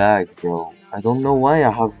game lag, bro. I don't know why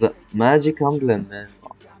I have the magic emblem, man.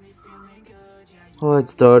 Oh,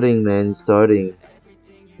 it's starting, man. It's starting.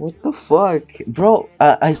 What the fuck, bro?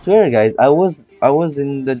 I swear, guys. I was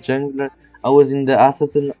in the jungler. I was in the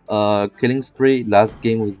assassin killing spree last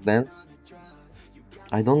game with Lance.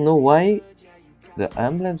 I don't know why the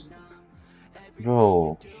emblems,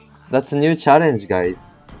 bro. That's a new challenge,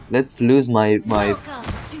 guys. Let's lose my.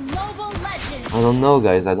 I don't know,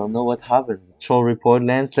 guys. I don't know what happens. Troll report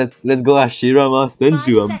Lance. Let's go Ashirama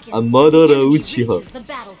Senju. I'm Madara Uchiha.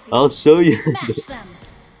 I'll show you.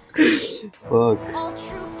 Fuck. All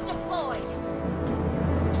troops deployed.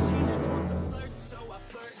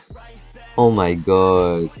 Oh my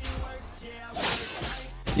god.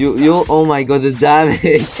 You oh my god, the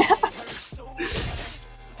damage.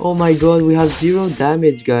 Oh my god, we have 0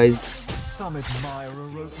 damage, guys. Some admirer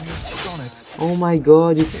wrote me a sonnet. Oh my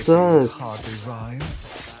god, it sucks. Hardly rhymes.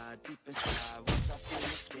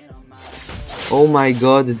 Oh my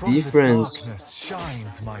god, the From difference. The darkness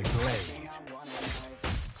shines my blade.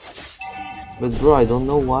 But bro, I don't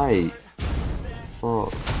know why. Oh.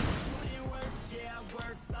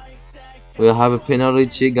 We'll have a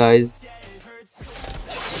penalty, guys.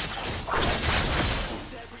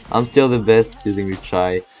 I'm still the best using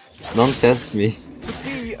retry. Don't test me. To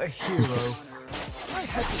be a hero, I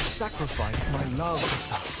had to sacrifice my love at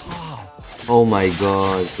the heart. Oh my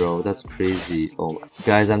god, bro, that's crazy. Oh my,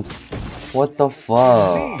 guys, what the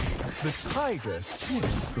fuck? Me, the tiger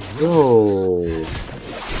sniffs the Yo,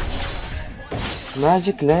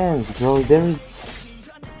 magic lens, bro. There is.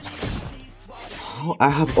 Oh, I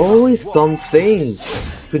have always something.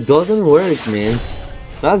 It doesn't work, man.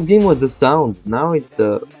 Last game was the sound. Now it's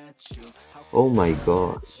the. Oh my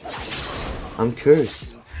god. I'm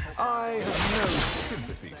cursed. I have no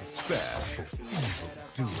sympathy to spare for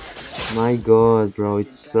evildoers. My god, bro,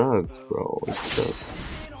 it sucks, bro. It sucks.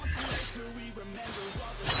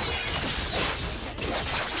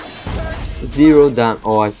 Zero damn.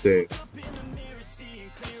 Oh, I swear.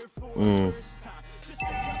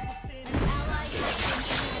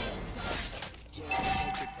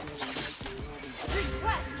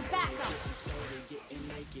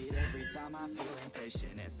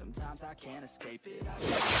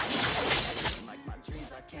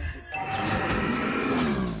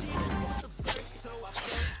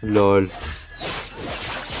 Lol.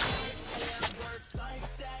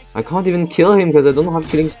 I can't even kill him because I don't have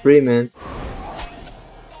killing spree, man.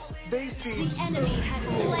 They seem The enemy has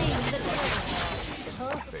slain the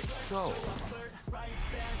perfect soul.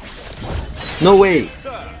 No way!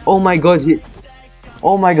 Oh my god, he...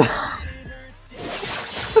 Oh my god.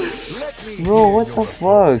 Bro, what the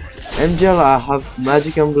fuck? MGL, I have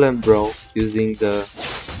magic emblem, bro, using the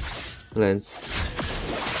lens.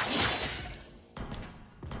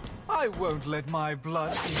 I won't let my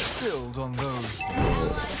blood be spilled on those.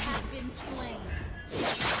 has been slain.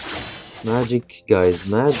 Magic, guys,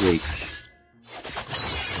 magic.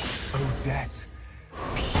 Odette.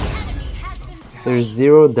 There's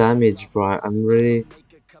 0 damage, bro. I'm really...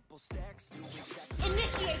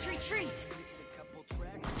 Initiate retreat.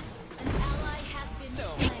 An ally has been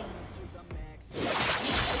slain.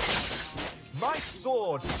 My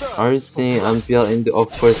sword. Are you seeing MPL in the... Of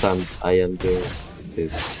course I am doing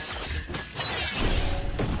this.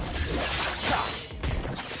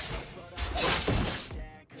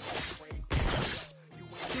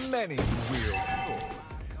 Many wield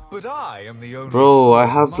swords, but I am the only. Bro, I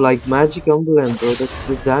have like magic emblem, bro.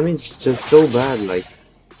 The damage is just so bad, like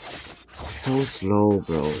so slow,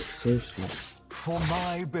 bro. So slow. For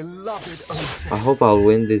my beloved Odette. I hope I'll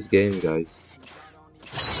win this game, guys. You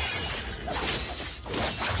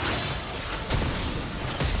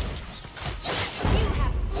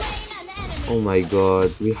have slain an enemy. Oh my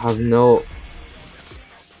god, we have no...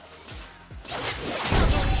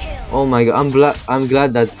 Oh my god, I'm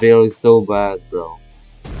glad that veil is so bad, bro.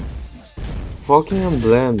 Fucking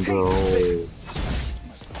emblem, bro.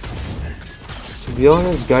 To be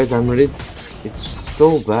honest, guys, I'm really... It's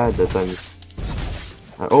so bad that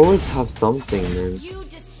I always have something, man.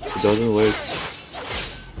 It doesn't work.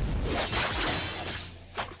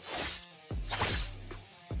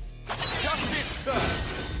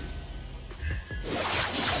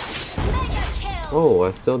 Oh,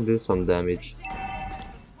 I still do some damage.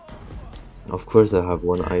 Of course I have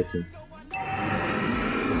one item.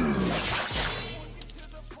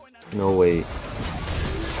 No way.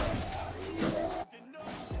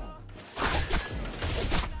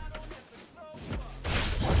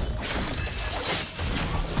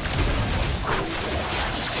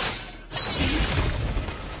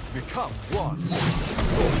 Become one.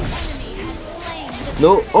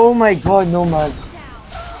 No, oh my god, no man.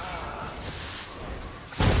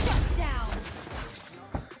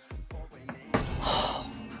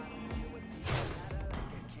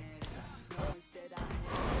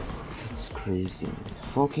 It's crazy.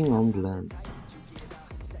 Fucking emblem.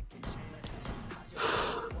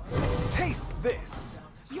 Taste this.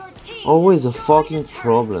 Always a fucking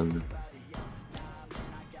problem.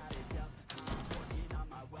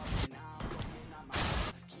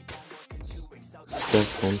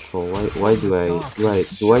 Self control. Why do I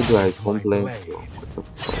complain? What the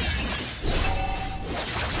fuck?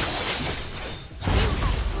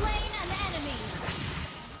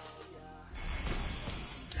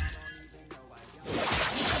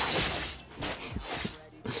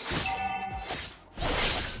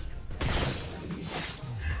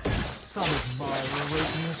 Some admirer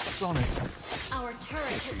wrote me a sonnet. Our turret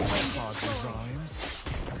has been destroyed. Rhymes.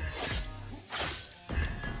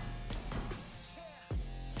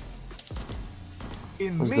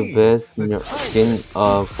 What's the best in your skin?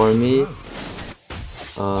 For me,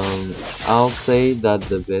 I'll say that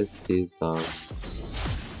the best is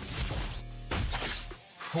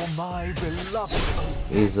For my beloved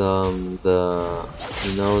the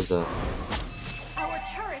you know the Our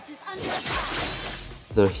turret is under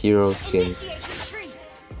attack. the hero skin. Initiate retreat.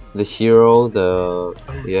 The hero,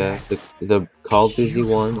 yeah, the cultisty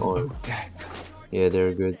one, or yeah,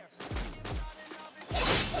 they're good.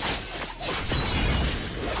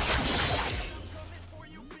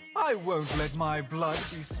 I won't let my blood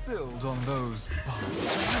be spilled on those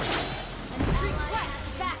barbarians.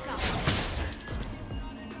 Request backup.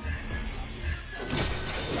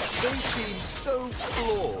 They seem so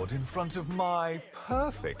flawed in front of my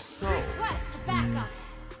perfect soul. Request backup.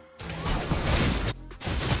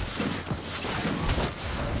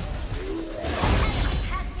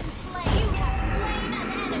 Has been slain. You have slain an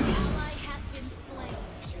enemy. Ally has been slain.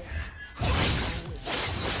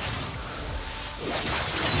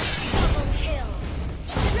 Double kill.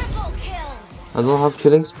 Triple kill. I don't have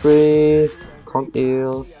killing spree. Can't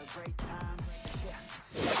heal.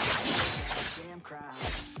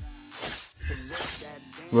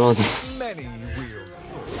 Bro, Many wield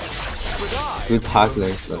swords, but I Good hack,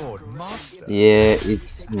 Lancelot. Sword master. Yeah,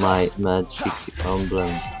 it's my magic emblem.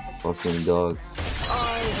 Fucking dog. I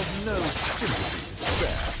have no sympathy to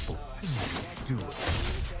spare for evildoers.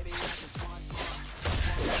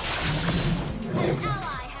 An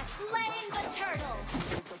ally has slain the turtle.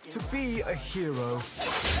 To be a hero, I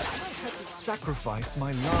had to sacrifice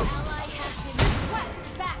my love. Ally has been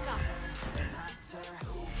request backup.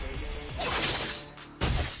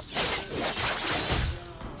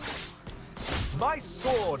 My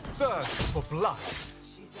sword thirsts for blood.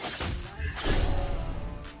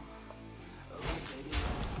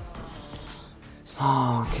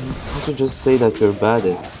 Can't you just say that you're bad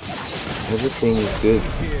at everything is good?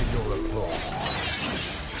 Hear your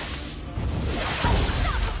applause.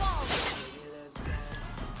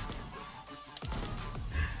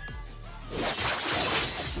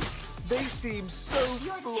 They seem so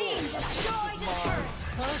Your flawed. team destroyed the turret.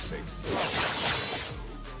 Perfect slot.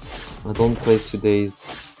 I don't play today's.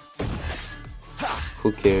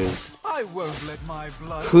 Who cares? I won't let my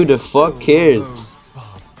blood. Who the fuck spill cares? for those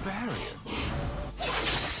barbarians.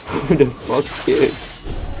 Who the fuck cares?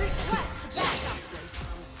 Request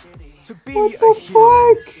backup. To be What a the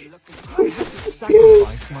hero, fuck? I had to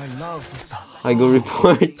sacrifice my love. I go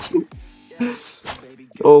report you.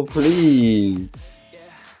 Oh please.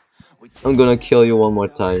 I'm gonna kill you one more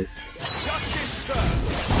time. Justice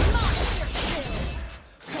served. Monster kill.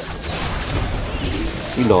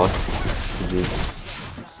 We lost. GG.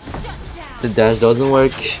 Shut down. The dash doesn't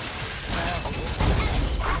work. Enemy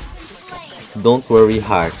has been slain. Don't worry,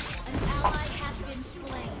 hack. An ally has been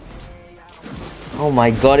slain. Oh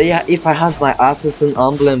my god, yeah, if I had my assassin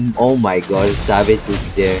emblem, oh my god, Savage would be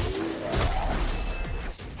there.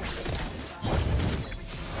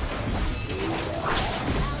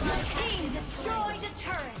 Ally team destroyed a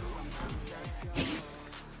turret.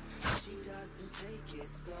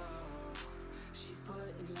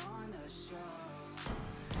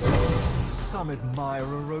 Some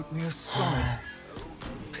admirer wrote me a sonnet.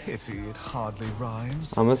 Pity it hardly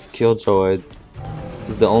rhymes. I must kill Joed.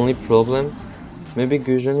 Is the only problem? Maybe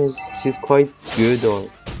Gusion he's quite good or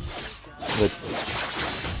but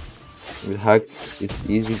with hack it's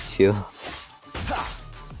easy kill.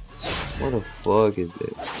 What the fuck is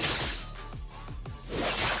this?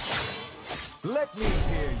 Let me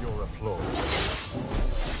hear your applause.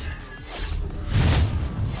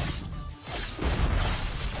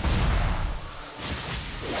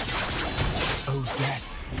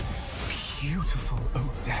 Odette. Beautiful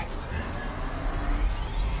Odette.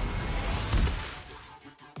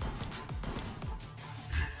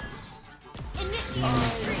 Initiate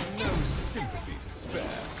retreat. No sympathy to spare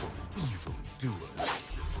for evildoers.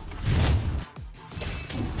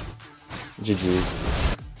 GG's.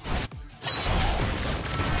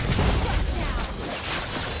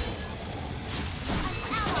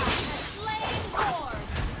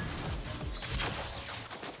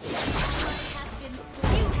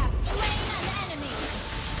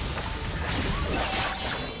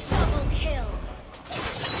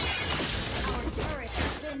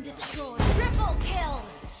 Triple kill!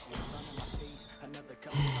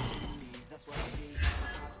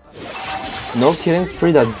 No killing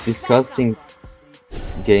spree, that disgusting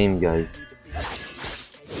game, guys.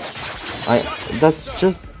 That's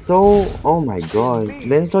just so. Oh my god,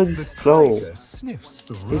 Lancelot is slow. Tiger sniffs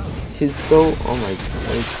the rug. He's so. Oh my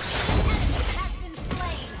god.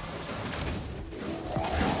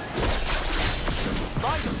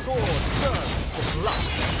 My sword burns for blood.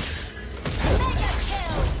 Mega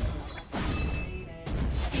kill!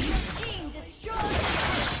 Your team destroyed the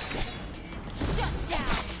turret. Shut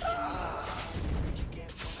down!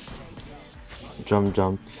 Jump,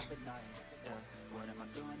 jump.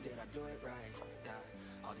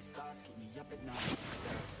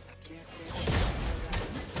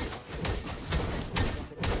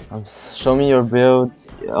 Show me your build.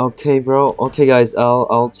 Okay, bro. Okay, guys.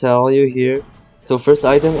 I'll tell you here. So first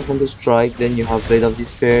item, Thunder Strike. Then you have Blade of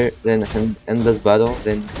Despair. Then Endless Battle.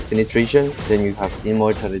 Then Penetration. Then you have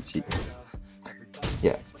Immortality.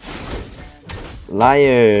 Yeah.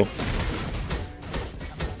 Liar.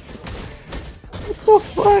 What the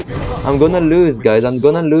fuck? I'm gonna lose, guys. I'm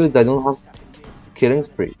gonna lose. I don't have killing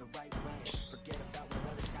spree.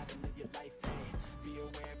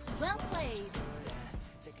 Well played.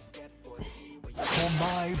 For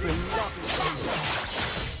my beloved.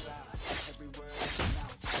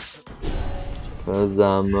 Cause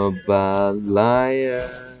I'm a bad liar.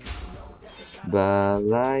 Bad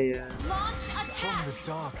liar. Launch From attack! the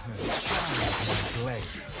darkness shines my blade.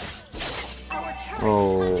 Our turret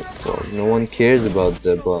Oh, is under well, attack. no one cares about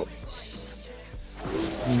the bot.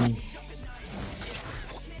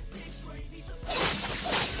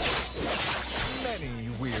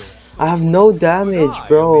 I have no damage,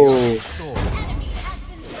 bro. Oh,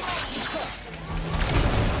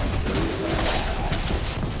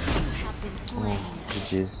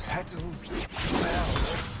 jeez.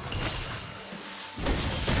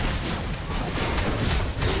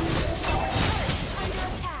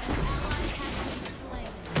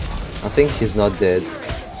 I think he's not dead.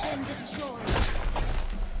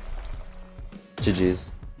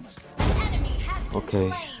 GG's.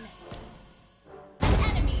 Okay.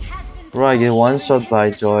 Right, get one shot by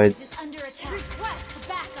Droids.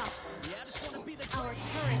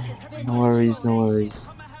 No worries, no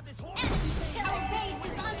worries.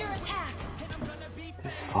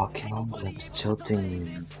 This fucking emblem's tilting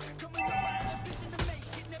me.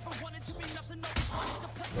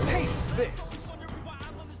 Taste this.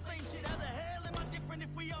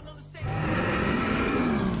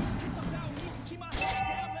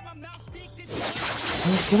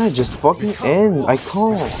 Can I just fucking end? I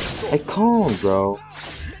can't, bro.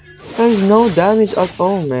 There is no damage at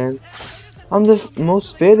all, man. I'm the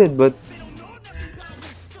most faded, but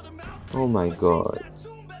oh my god.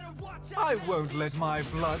 I won't let my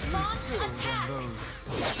blood be spilled on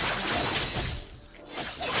those.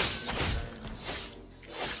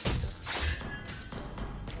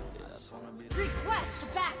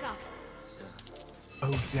 Request backup.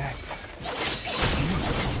 Odette.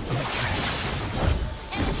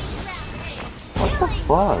 What the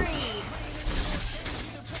fuck?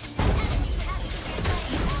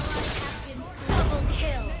 Double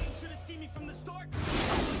kill.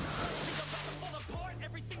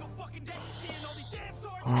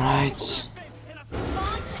 Alright.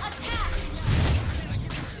 Launch attack.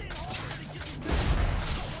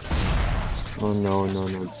 Oh no.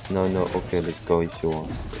 Okay, let's go if you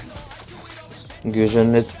want.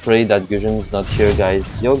 Gusion, let's pray that Gusion is not here, guys.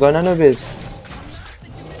 Yo, Gonanobis.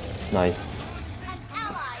 Nice.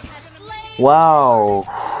 Wow.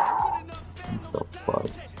 What the fuck?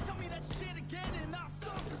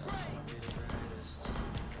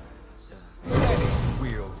 Many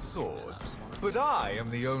wield swords, but I am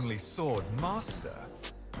the only sword master.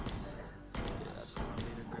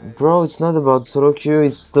 Bro, it's not about Sorokyu,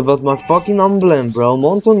 it's about my fucking emblem, bro.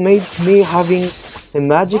 Monton made me having a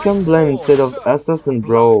magic emblem instead of assassin,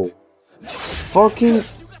 bro. Fucking...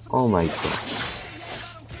 Oh my god.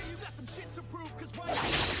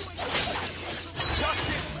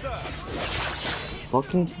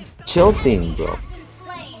 Fucking tilting, bro.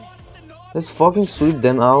 Let's fucking sweep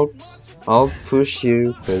them out. I'll push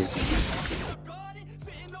here, cause...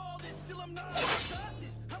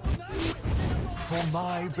 For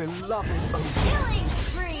my beloved Killing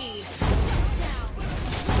spree.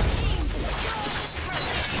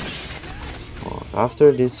 Oh,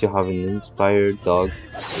 after this, you have an inspired dog.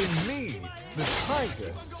 In me, the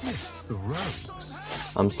tiger sniffs the rose.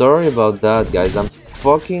 I'm sorry about that, guys. I'm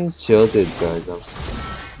fucking tilted, guys.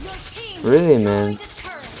 Really, man.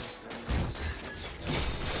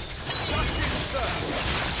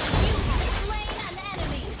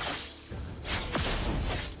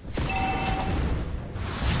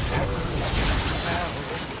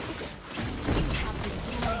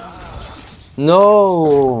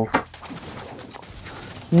 No!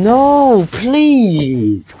 No,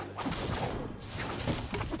 please!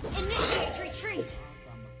 Initiate retreat.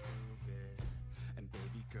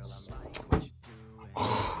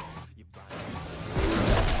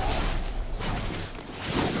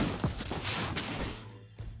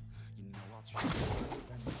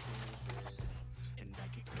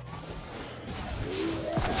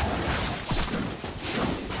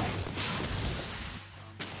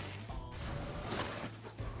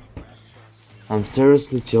 I'm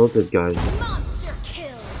seriously tilted, guys. Monster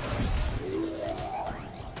kill.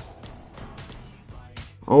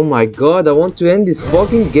 Oh my god, I want to end this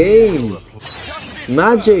fucking game!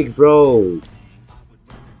 Magic, bro!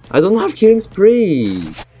 I don't have killing spree!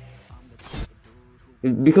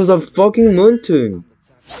 Because of fucking Moontoon!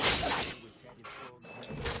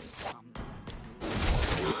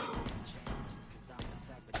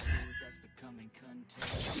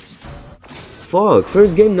 Fuck,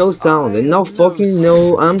 first game no sound, and now fucking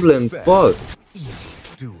no emblem, fuck!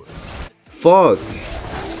 Fuck!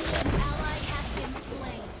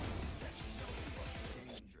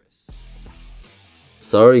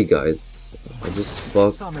 Sorry guys,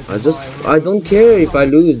 I don't care if I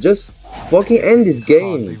lose, just fucking end this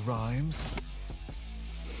game!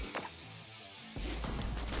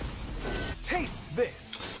 Taste this.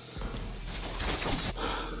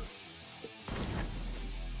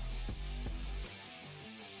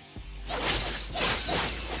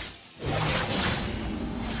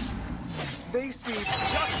 They see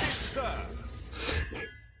justice served.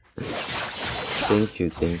 Thank you,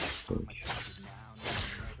 thank you, thank you.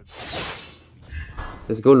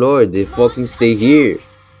 Let's go, Lord. They fucking stay here.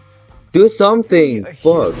 Do something. A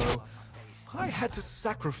Fuck. hero, I had to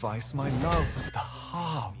sacrifice my love of the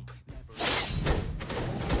harp.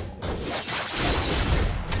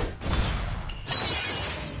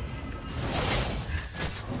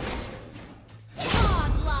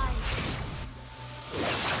 Godlike.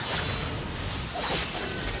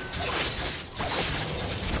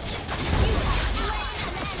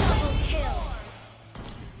 Double kill.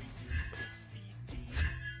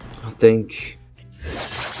 Thank you.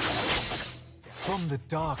 From the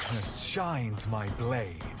darkness shines my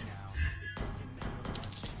blade.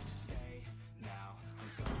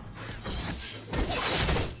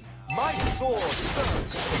 My sword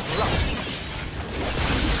thirsts for blood.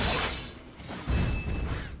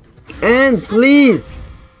 And please.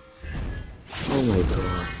 Oh my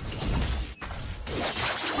god.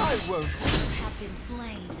 I won't. Have been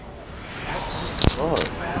slain. Oh.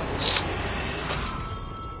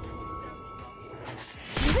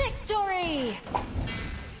 Victory!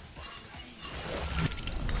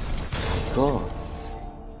 God.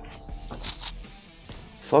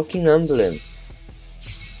 Fucking emblem.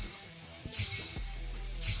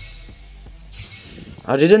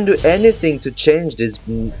 I didn't do anything to change this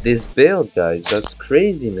build, guys. That's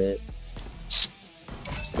crazy, man.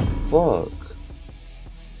 Fuck.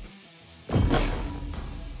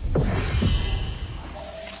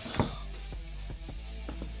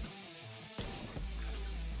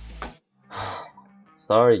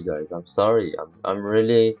 Sorry, guys. I'm sorry. I'm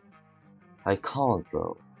really. I can't,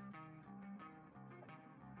 bro.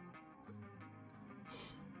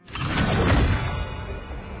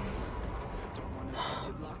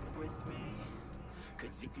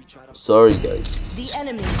 Sorry, guys. The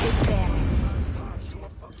enemy is banning.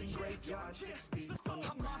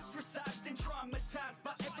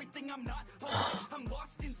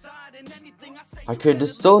 Okay, this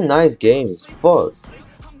is so nice games. Fuck.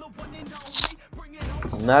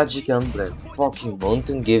 Magic emblem. Fucking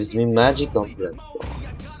Mountain gives me magic emblem, bro.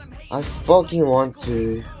 I fucking want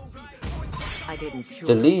to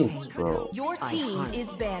delete, bro. Your team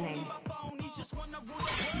is banning.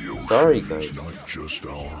 Sorry, guys. Not just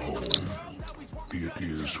our home. It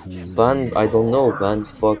is who Band, I don't know. Band,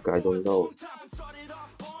 fuck, I don't know.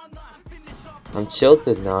 I'm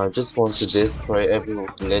tilted now. I just want to destroy every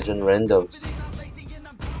legend randoms.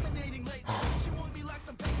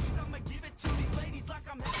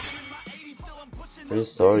 Very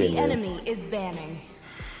sorry, The man. enemy is banning.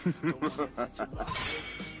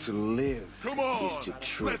 To live is to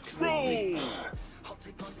trick the weak.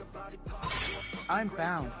 I'm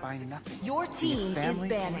bound by nothing. Your team is Family or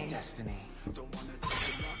banning. destiny.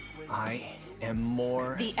 I am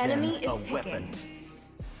more The enemy than is a picking. weapon.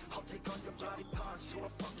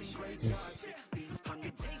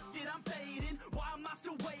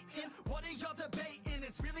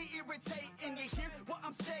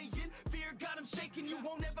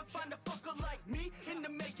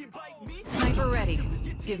 Sniper ready.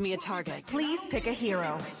 Give me a target. Please pick a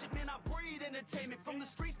hero.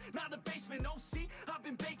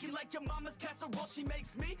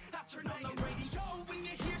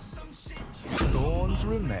 Thorns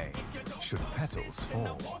remain, should petals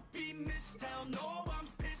fall.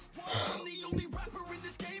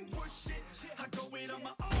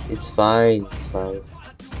 It's fine, it's fine.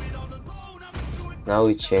 Now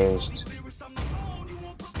we changed.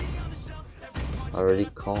 Already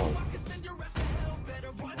calm.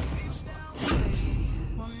 Tears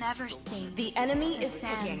will never stain The enemy the is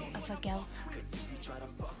picking. sands of Agelta.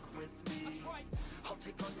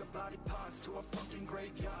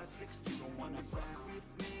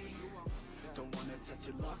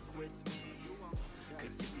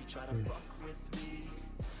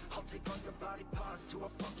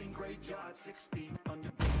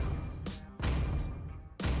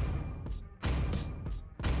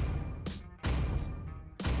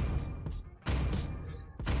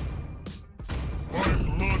 my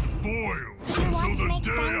blood boils until the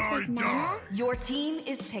day I die. Your team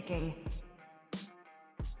is picking.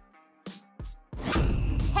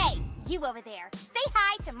 Hey, you over there. Say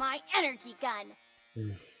hi to my energy gun.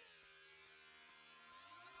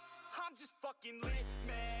 I'm just fucking lit,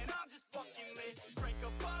 man. I'm just fucking lit. Drink a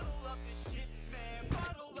bottle of this shit, man.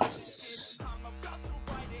 Bottle of this shit. I'm about to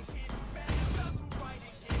write a hit, man. About to write a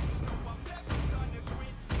hit. No, I'm never gonna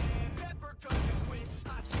quit, man. Never gonna quit. I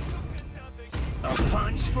just took another hit. A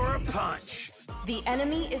punch for a punch. The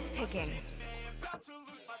enemy is picking. About to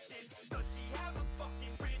lose my shit. Does she have a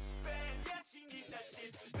fucking wristband? Yeah, she needs that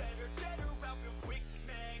shit. Better get her out real quick,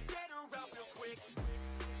 man. Get her out real quick.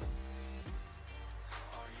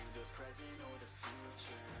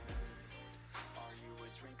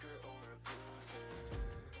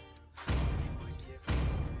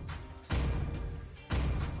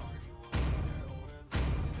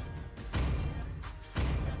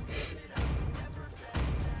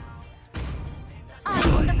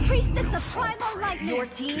 priestess of primal lightning. Your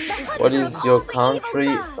team is What is your country?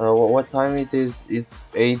 What time it is? It's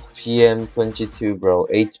 8 p.m. 22, bro.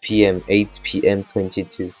 8 p.m. 8 p.m.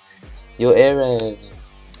 22. Yo, Aaron.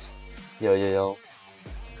 Yo.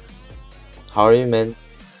 How are you, man?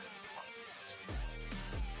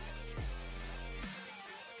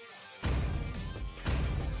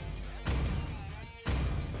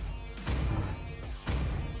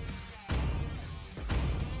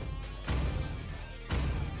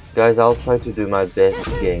 Guys, I'll try to do my best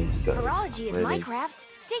games, guys. Virology is Really. Minecraft.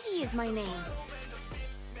 Diggy is my name.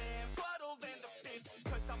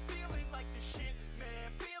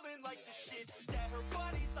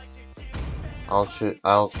 I'll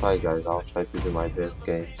try, guys. I'll try to do my best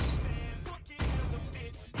games.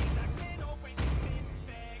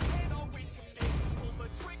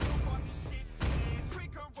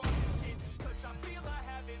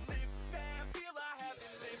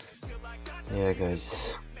 Yeah,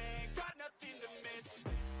 guys.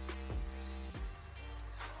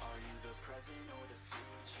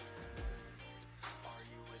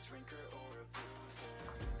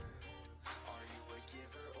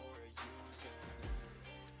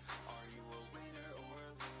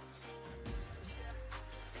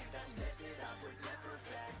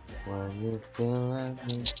 When you feel like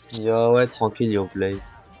me. Yo, ouais, tranquille, yo, play.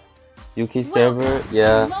 UK server,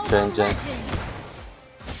 yeah, Jen.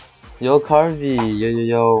 Yo, Carvey,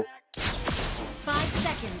 yo. 5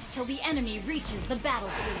 seconds till the enemy reaches the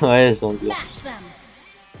battlefield. Ouais, elles sont bien. Smash them.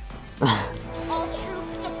 All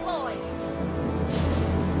troops deployed.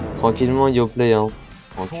 Tranquillement, yo, play, hein.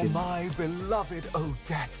 For Tranquille. my beloved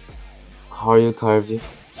Odette. How are you, Carvey?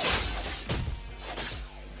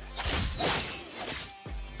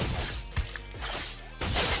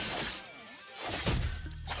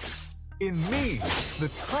 In me, the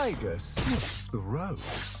tiger sniffs the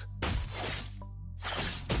rose.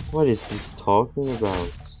 What is he talking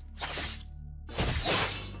about?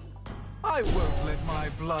 I won't let my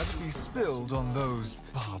blood be spilled on those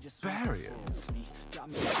barbarians.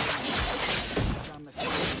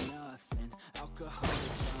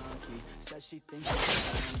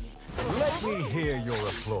 Let me hear your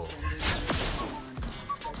applause.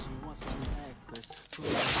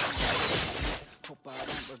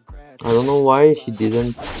 I don't know why he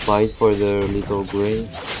didn't fight for the little green.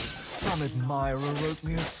 Some admirer wrote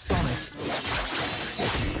me a sonnet.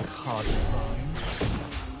 It hardly rhymes.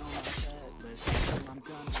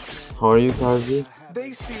 How are you, Carvey?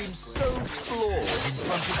 They seem so flawed in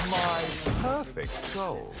front of my perfect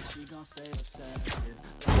soul.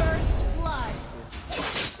 First blood.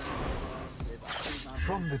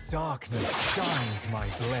 From the darkness shines my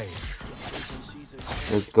blade.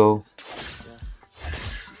 Let's go.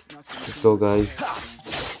 Let's go, guys.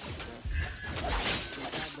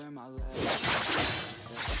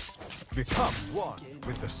 Become one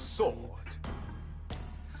with the sword.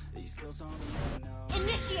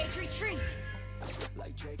 Initiate retreat.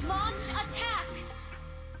 Launch attack.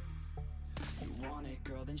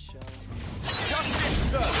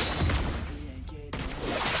 Justice, sir!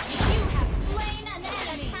 You have slain an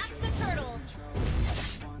enemy. Attack the turtle.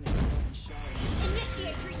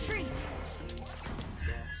 Initiate retreat.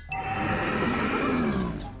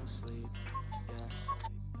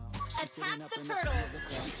 Attack the turtle.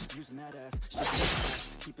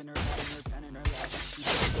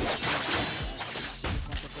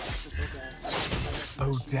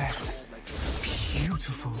 Odette.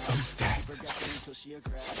 Beautiful Odette.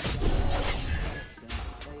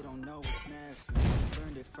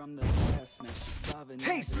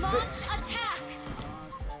 Taste Launch this. attack.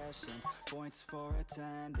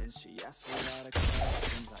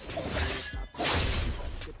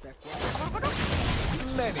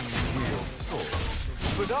 Many wield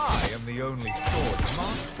swords, but I am the only sword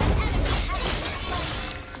master.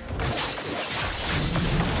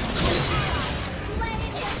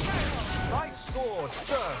 My sword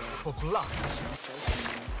thirsts for blood.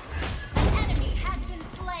 Enemy has been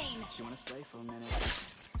slain.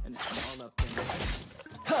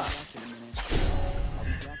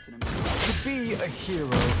 To be a hero,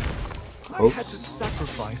 I had to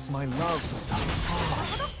sacrifice my love.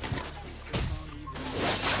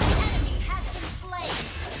 Enemy has been slain.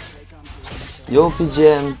 Yo,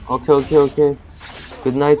 PGM. Okay.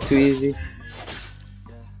 Good night, Too Easy.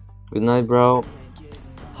 Good night, bro.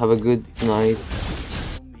 Have a good night.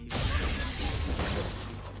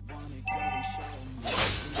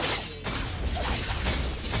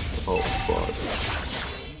 Oh, fuck.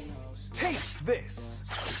 Taste this.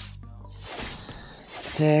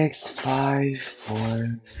 6, 5, 4.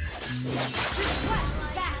 Request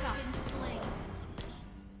backup.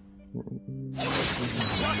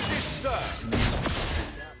 Justice served.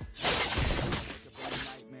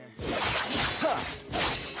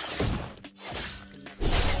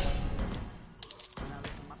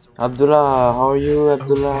 Abdullah, how are you,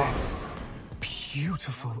 Abdullah? Odette.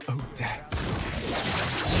 Beautiful Odette.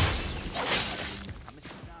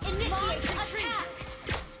 Initiate attack!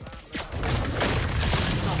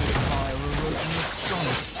 Sonic fire erosion of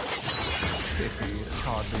sonic. Pity it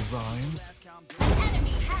hardly rhymes. An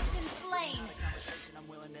enemy has been slain!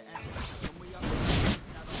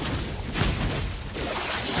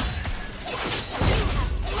 You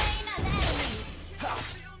have slain an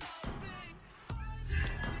enemy!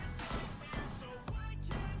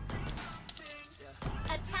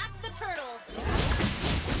 Attack the turtle!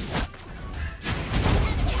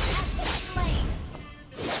 Enemy has been slain!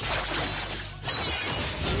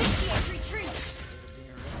 Initiate retreat!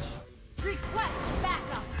 Request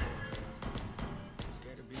backup!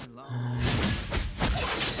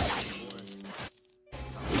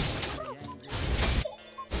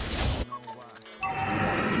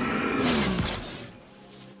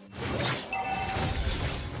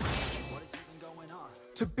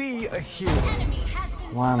 To be a hero, Enemy has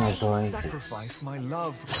been Why am I slain! doing this? sacrifice my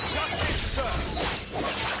love. Justice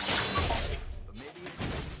served.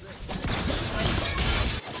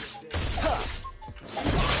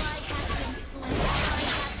 Ally has been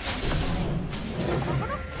slain!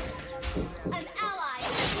 An ally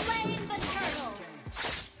has slain the turtle!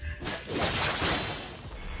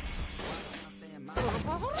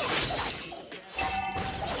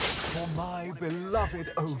 For my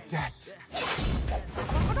beloved Odette.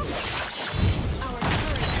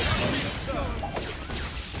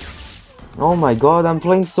 Oh my god, I'm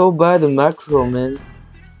playing so bad in macro, man.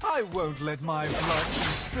 I won't let my blood be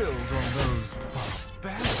spilled on those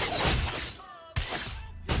barbarians.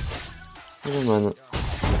 Wait a minute.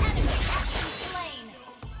 Enemy has been slain!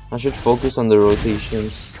 I should focus on the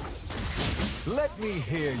rotations. Let me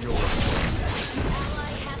hear your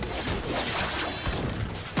Ally has been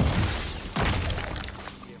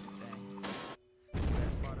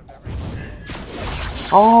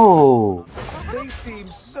Oh! They seem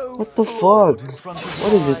so What the flawed fuck? in front of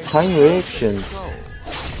What is this my time reaction? soul.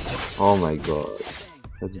 Oh my god.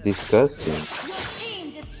 That's disgusting. Your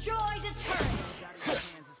team destroyed a turret!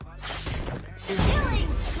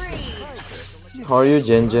 Killing spree! How are you,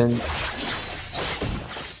 Jen Jen?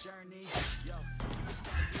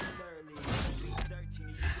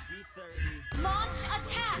 Launch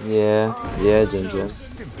attack! Yeah, Jen Jen.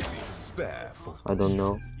 Sympathy to spare for I don't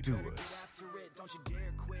know. doers.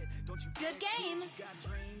 Good game!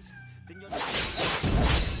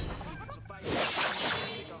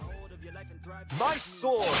 My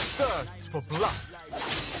sword thirsts for blood.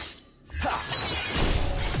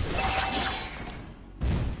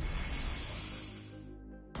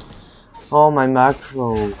 Oh, my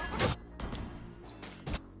macro.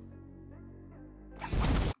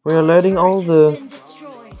 We are letting all the... Been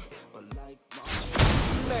destroyed.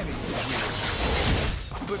 Many will,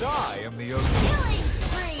 but I am the only. Killing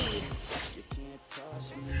spree!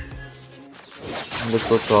 Let's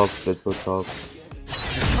go top, let's go top.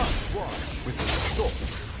 Become one with the sword.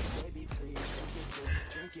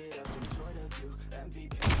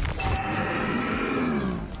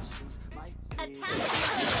 Attack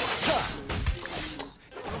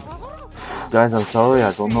Guys, I'm sorry,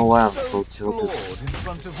 I don't know why I'm so tilted. Flawed in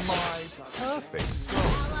front of my perfect soul.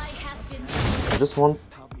 ally has been I just want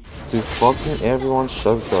to fucking everyone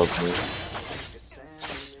shut up, man.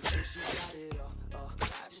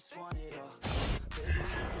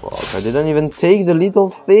 Fuck, I didn't even take the little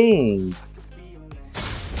thing.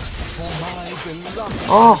 For my beloved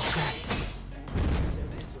Oh!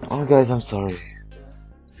 Oh, guys, I'm sorry.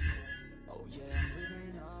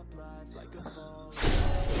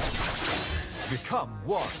 become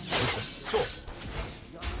one with the sword.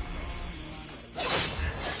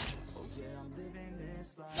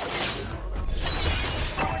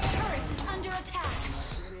 Our turret is under attack.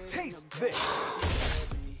 Taste this.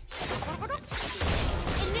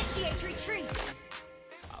 Initiate retreat.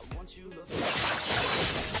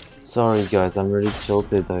 Sorry, guys, I'm really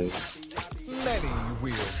tilted. Many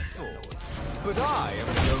wield swords, but I am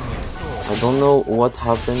the only sword. I don't know what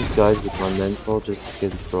happens, guys, but my mental just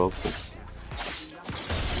gets broken.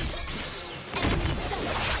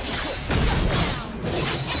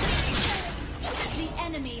 The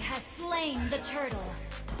enemy has slain the turtle.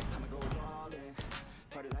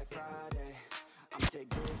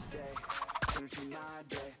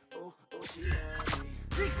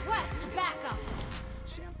 Request backup.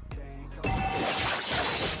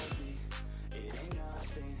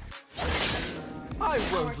 I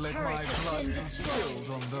won't let turret my has blood been be destroyed. spilled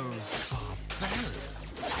on those barbarians.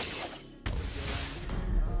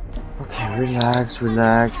 Okay, relax,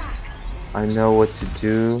 relax. I know what to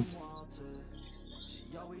do.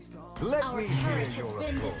 Let Our me hear turret has your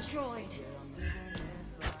been applause. destroyed.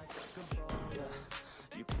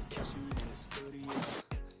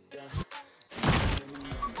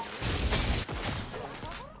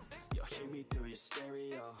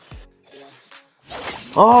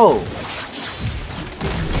 Oh!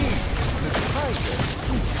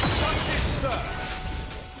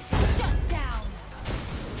 Shut down.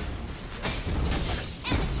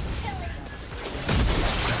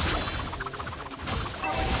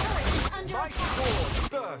 Our turret is under My attack. sword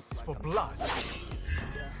thirsts for blood.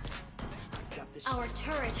 Our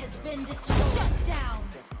turret has been destroyed. Shut down.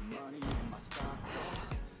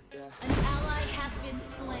 An ally has been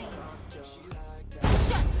slain.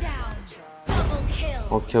 Shut down. Double kill.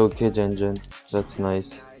 Okay, okay, Jen. That's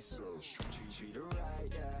nice.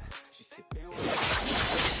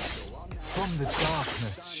 From the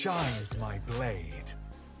darkness shines my blade.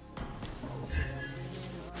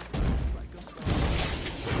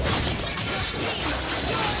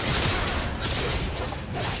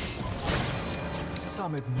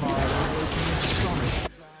 Some admire the open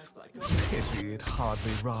stomach. Pity it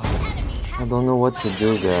hardly rises. I don't know what to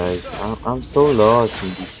do, guys. I'm so lost in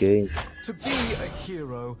this game. To be a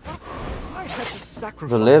hero, I had to sacrifice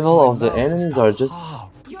The level my of the love enemies to are just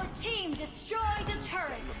Your team destroyed a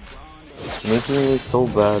turret. making me so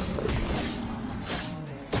bad. Like,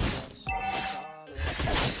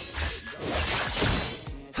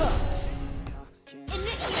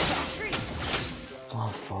 Initiate retreat. oh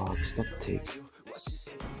fuck, stop taking.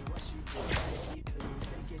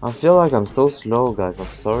 I feel like I'm so slow, guys. I'm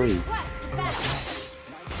sorry. Request backup.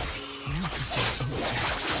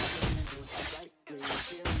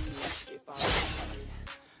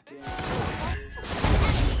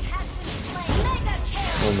 Enemy has been slain. Mega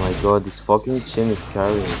kill. Oh my god, this fucking chin is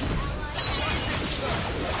carrying.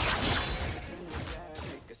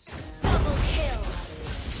 Double kill.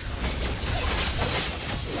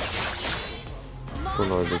 Let's go,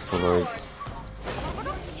 Lord.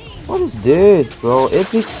 What is this, bro?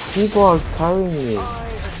 Epic people are carrying me. I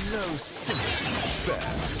have no sympathy to spare.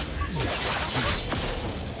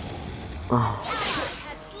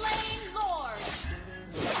 Has slain Lord.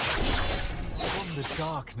 From the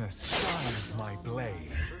darkness shines my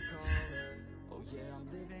blade.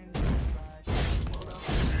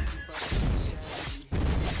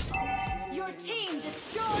 Your team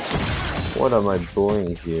destroyed a turret. What am I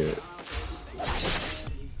doing here?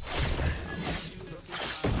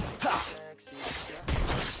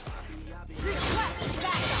 Request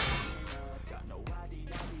backup.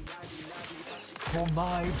 For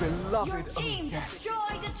my beloved Your team Odette.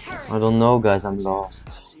 destroyed a turret. I don't know, guys. I'm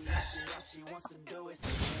lost.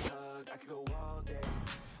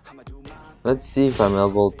 Let's see if I'm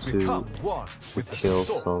able to Become one with the kill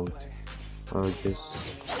sword. some. Or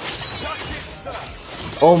just.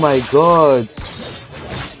 Oh my god!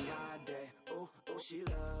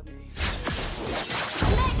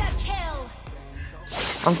 Mega kill.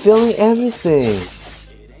 I'm feeling everything!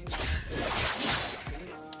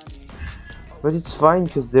 But it's fine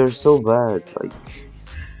because they're so bad, like...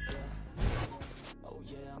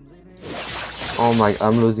 Oh my,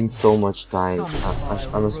 I'm losing so much time.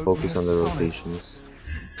 I must focus on the rotations.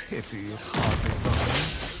 Pity it hardly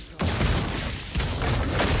rhymes.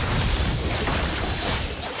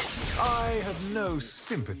 I have no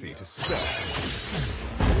sympathy to spare.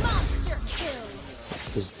 Monster kill.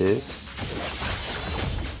 What is this?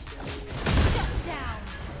 Shut down.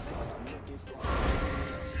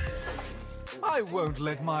 I won't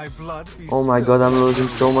let my blood be Oh my spilled. god, I'm losing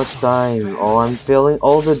so much time. Oh, I'm failing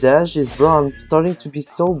all the dashes, bro. I'm starting to be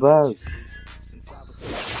so bad.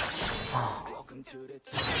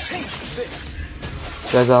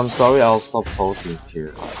 Guys, I'm sorry, I'll stop talking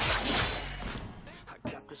here.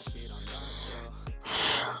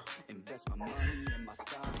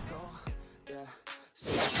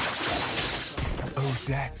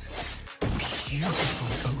 Odette.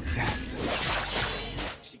 Beautiful Odette.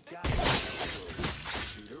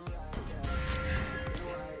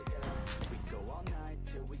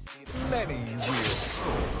 Many wield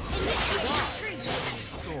swords. Initiate retreat.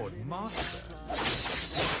 Sword master.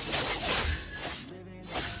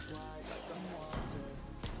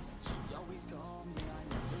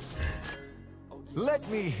 Let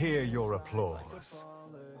me hear your applause.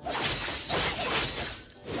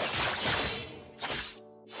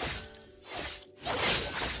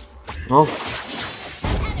 Oh,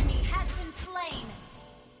 An enemy has been slain.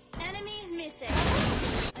 Enemy missing.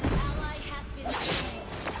 An ally has been slain.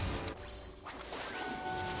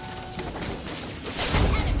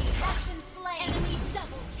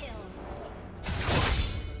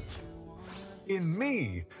 In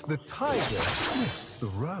me, the tiger sniffs the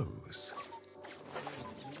rose.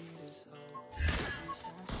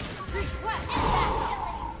 Request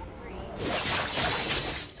backup.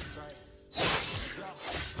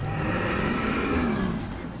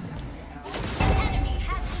 Enemy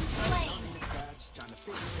has been slain.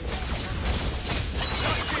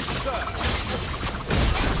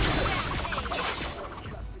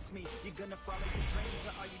 You're gonna follow your dreams,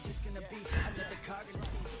 or are you just gonna be another cog in the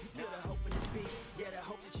scene? You feel the hope in this beat, yeah, the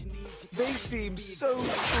hope that you need. They seem so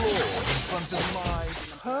flawed in front of my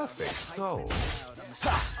perfect soul.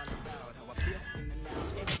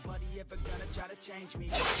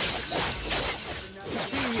 To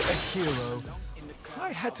be a hero,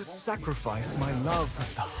 I had to sacrifice my love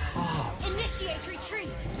of the heart. Initiate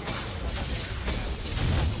retreat.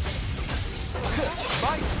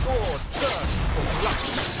 My sword thirsts for blood.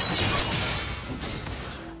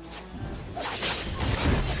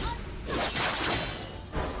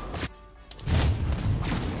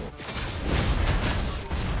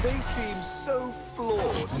 They seem so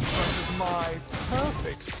flawed in front of my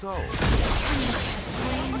perfect soul.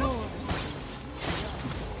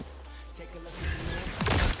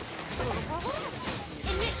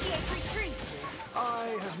 Initiate retreat. I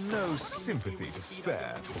have no sympathy to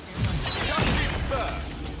spare for justice, sir!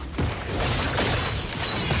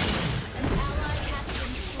 An ally has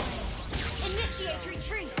been slain. Initiate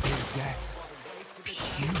retreat. Odette.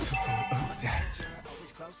 Beautiful Odette.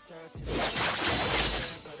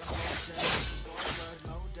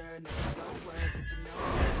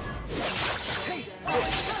 Our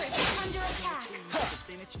turret is under attack.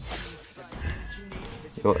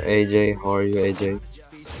 Yo, AJ, how are you, AJ?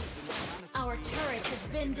 Our turret has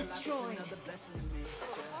been destroyed.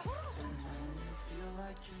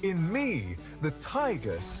 In me, the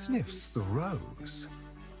tiger sniffs the rose.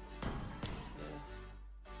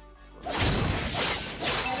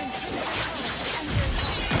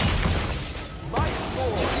 My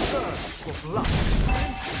sword thirsts for blood.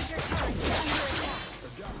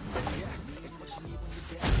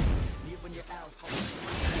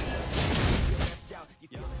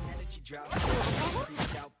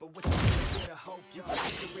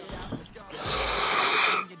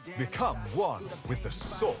 Become one with the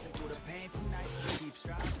sword.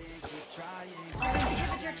 Our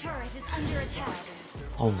inhibitor turret is under attack.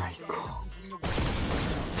 Oh my god.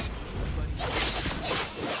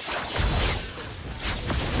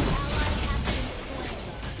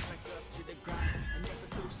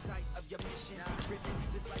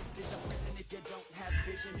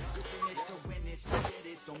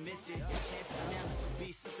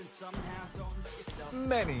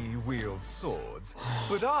 Many wield swords,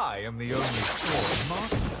 but I am the only sword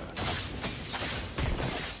master.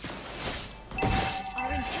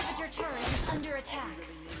 Our inhibitor turret is under attack.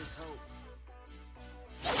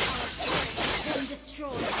 Our turret has been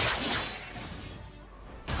destroyed.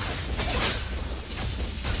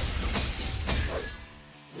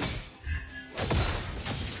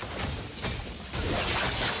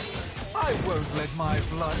 I won't let my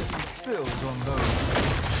blood be spilled on those.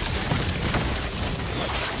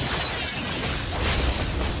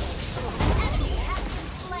 Enemy has been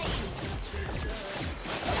slain.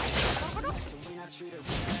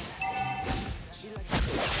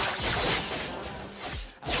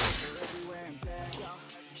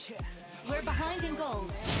 We're behind in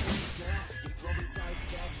gold.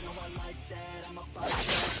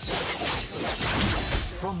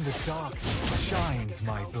 From the darkness shines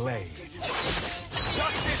my blade.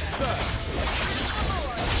 Justice, sir!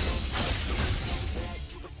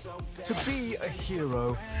 To be a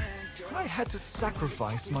hero, I had to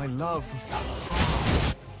sacrifice my love of the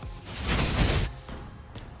heart.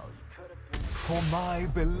 For my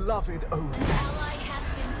beloved An Odette. ally has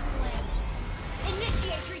been slain.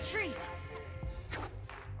 Initiate retreat.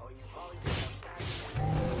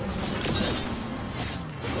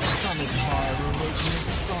 Sonnet fire wrote me a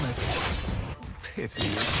sonnet. Pity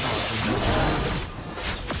it's hardly.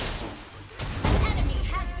 Enemy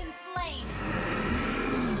has been slain.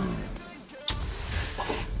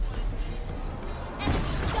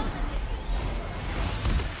 Enemy dominated.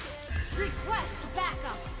 Request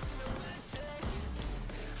backup.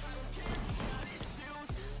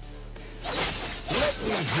 Let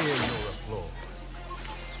me hear your applause.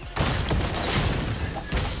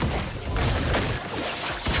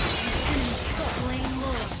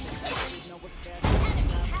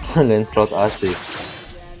 Lancelot assist.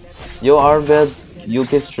 Yo, Arbed,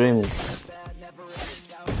 UK stream.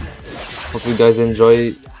 Hope you guys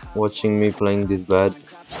enjoy watching me playing this bad.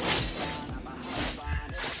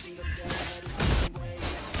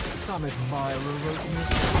 Some admirer wrote me a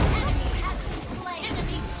sonnet.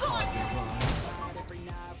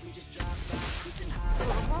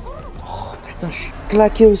 Putain, je suis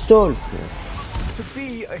claqué au sol, frère. To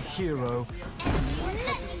be a hero, I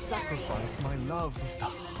had to sacrifice my love of the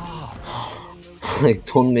heart. Like,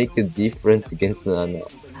 don't make a difference against Nana.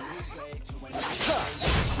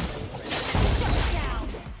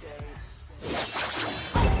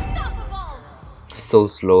 So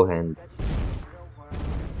slow hand.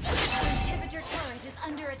 Inhibitor turret is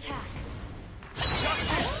under attack.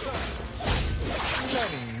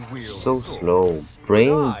 So slow.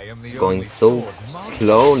 Brain is going so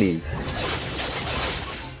slowly.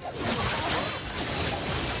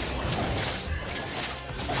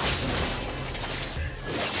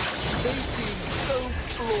 They seem so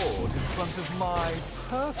flawed in front of my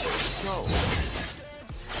perfect soul.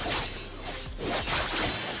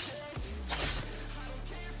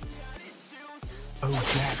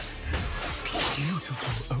 Odette.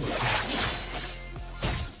 Beautiful Odette.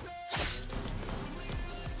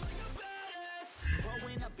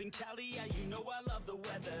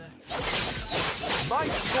 My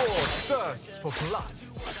sword thirsts for blood.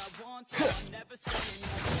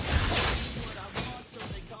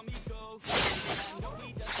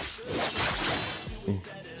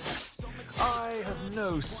 I have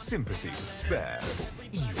no sympathy to spare for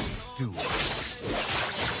evil doers.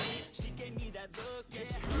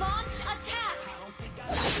 Launch attack!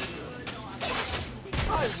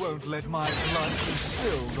 I won't let my blood be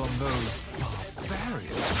spilled on those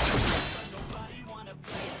barbarians.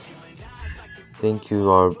 Thank you,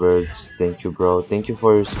 Arbert. Thank you, bro. Thank you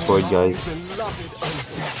for your support, guys.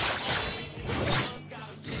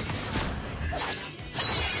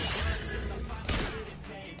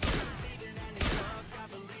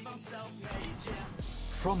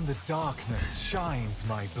 From the darkness shines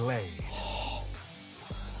my blade.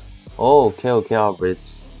 Oh, okay,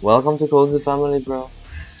 Arbert. Welcome to Cozy Family, bro.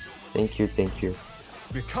 Thank you.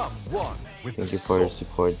 Become one with Thank you for your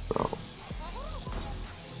support, bro.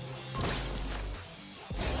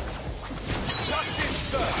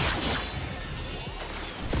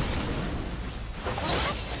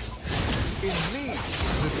 In me,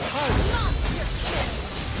 the tyrant.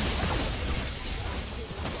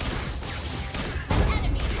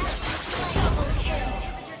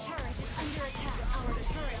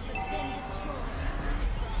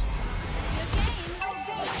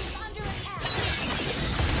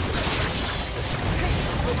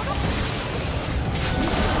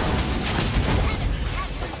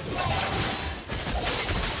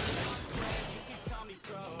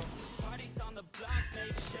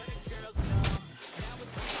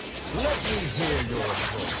 Let me hear your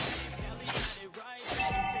voice.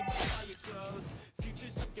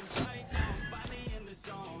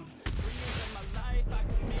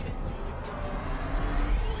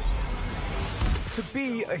 To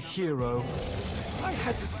be a hero, I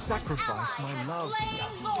had to sacrifice my love.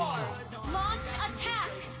 Launch attack!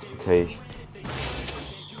 Okay.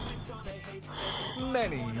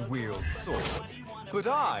 Many wield swords, but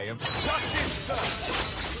I am justice.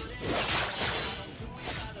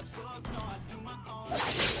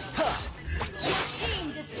 Your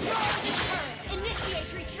team destroyed the turret.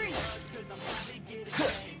 Initiate retreat.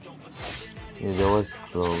 Yeah, that was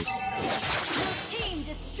close. Your team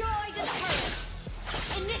destroyed the turret.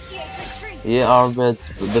 Initiate retreat. Yeah, Arbet,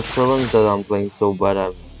 the problem is that I'm playing so bad,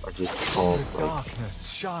 I just can't, like, Darkness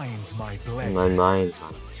shines my blade. in my mind.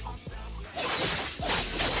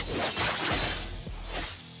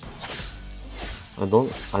 I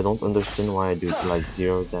don't understand why I do like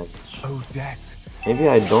 0 damage. Odette. Maybe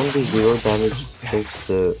I don't do 0 damage, just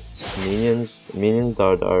the minions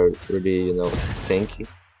that are really, you know, tanky.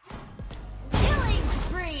 Killing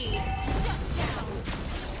spree.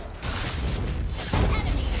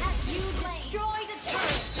 Enemy has you destroyed the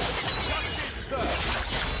turret.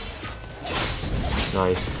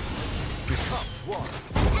 Nice.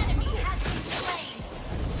 Enemy has been slain.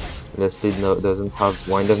 Leslie doesn't have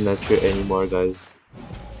Wind of Nature anymore, guys.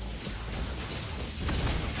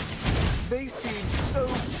 They seem so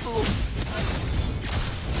full.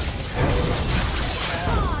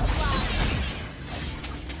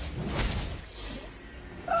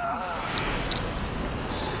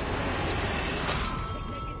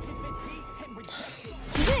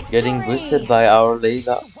 Getting boosted by our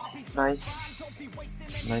Layla. Nice.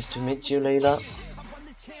 Nice to meet you, Layla.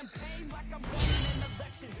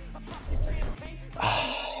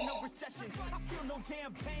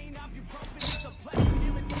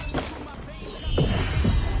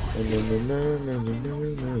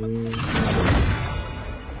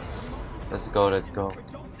 Let's go.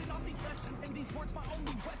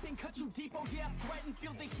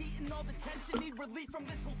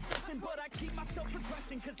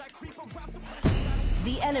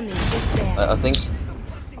 The enemy is banned. I think.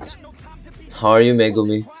 How are you,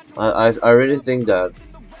 Megumi? I really think that.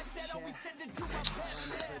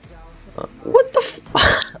 What the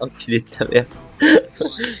f? Okay, tamam.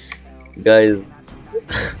 Guys,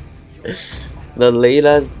 the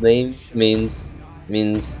Layla's name means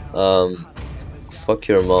fuck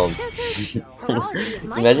your mom.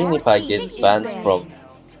 Imagine if I get banned from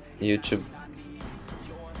YouTube.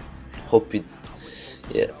 Hope it,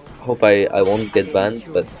 yeah. Hope I won't get banned,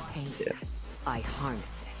 but yeah. I harness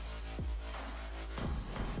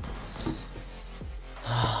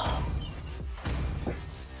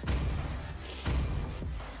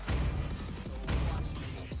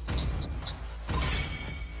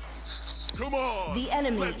Come on. The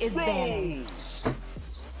enemy is banned.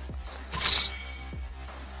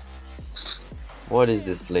 What is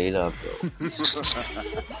this Layla, bro?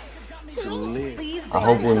 Please I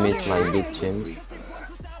hope we ban meet like children. good teams.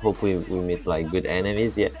 Hope we meet like good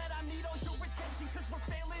enemies, yeah.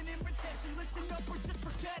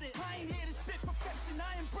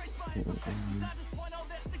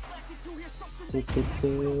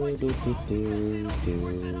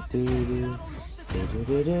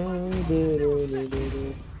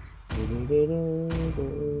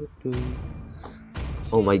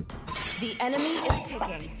 Oh my. The enemy is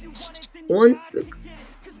picking. Once.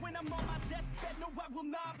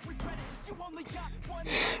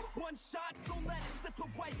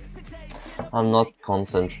 I'm not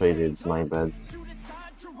concentrated, my bad.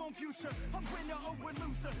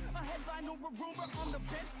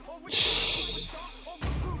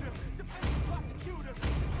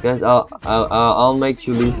 Guys, I'll make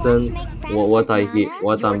you listen what I hear.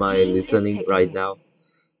 What am I listening right now?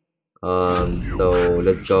 So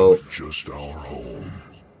let's go. Just our home.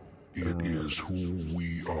 It is who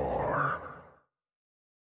we are.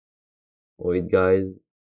 Wait, guys.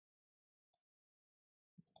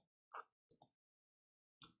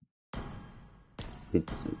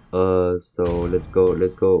 It's so let's go,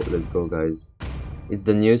 guys. It's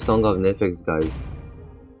the new song of Netflix, guys.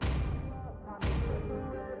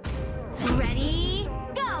 Ready,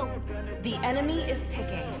 go! The enemy is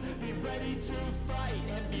picking.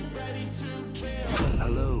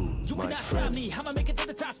 Hello, You my cannot stop friend. me, I'ma make it to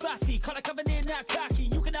the top spicy. Call a covenant, not cocky.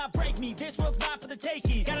 You cannot break me, this world's mine for the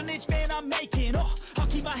taking. Got an itch, man, I'm making. Oh, I'll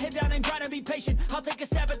keep my head down and grind and be patient. I'll take a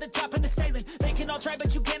stab at the top and the sailing. They can all try,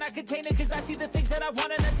 but you cannot contain it. Cause I see the things that I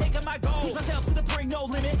want and I take on my goal. Push myself to the brink, no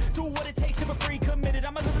limit. Do what it takes to be free, committed.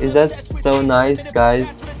 I'm a little Is that obsessed with so things. nice,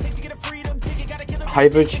 guys?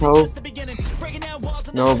 Hyper Chou?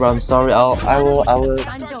 No, bro, I'm sorry. I will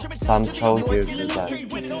spam Chou here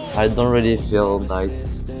because I don't really feel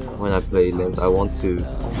nice when I play Lens. I want to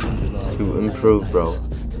improve, bro.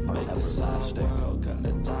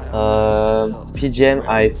 PGM,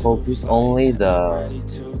 I focus only the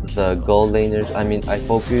gold laners. I mean, I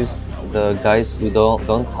focus the guys who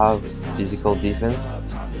don't have physical defense.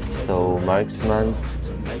 So marksman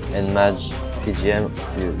and mage PGM,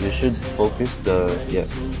 you should focus the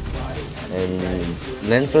and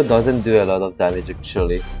Lancelot doesn't do a lot of damage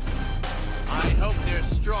actually. I hope they're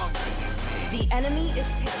stronger than me. The enemy is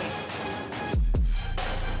picking.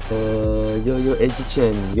 Yo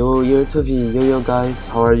Edgy-chan, yo 2V, yo guys,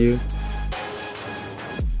 how are you?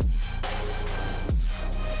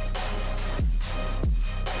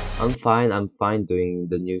 I'm fine doing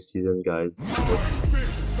the new season, guys.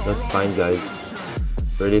 That's fine, guys.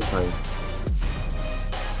 Really fine.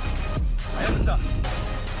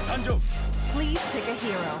 Please pick a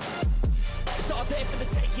hero. It's all there for the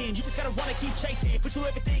taking. You just gotta wanna keep chasing. Put you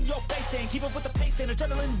everything you're facing. Keep up with the pace and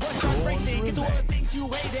adrenaline rush on racing. Get through all the things you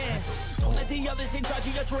hate in. Don't let the others in charge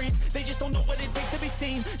of your dreams. They just don't know what it takes to be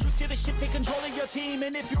seen. You see the ship take control of your team.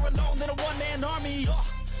 And if you're alone, then a one-man army.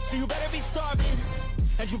 So you better be starving.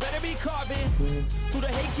 And you better be carving. Through the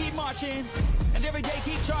hate, keep marching. And every day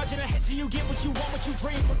keep charging ahead till you get what you want, what you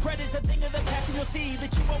dream. Regret is a thing of the past, and you'll see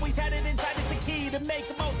that you always had it inside is the key to make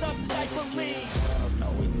the most of this life believe.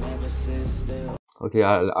 Okay,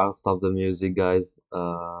 I'll stop the music, guys.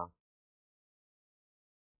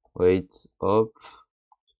 Wait up.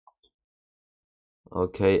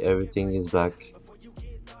 Okay, everything is back.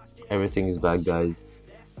 Everything is back, guys.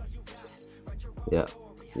 Yeah.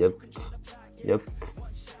 Yep.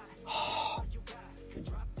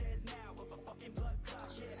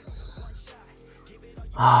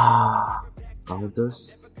 All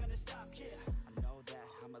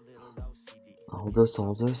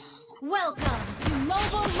this. Welcome to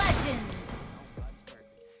Mobile Legends!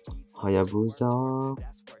 Hayabusa.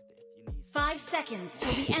 5 seconds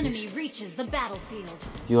till the enemy reaches the battlefield.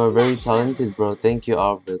 You are very Smash them. talented, bro. Thank you,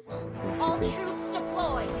 Arvid. All troops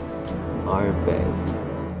deployed. Arvid.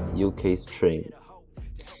 UK string.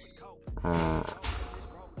 I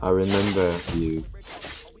remember you.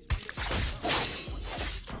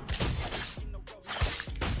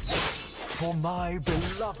 For my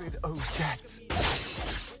beloved Odette.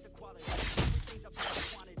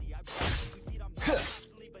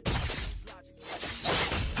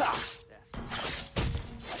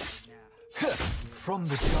 From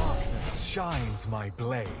the darkness shines my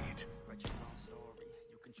blade.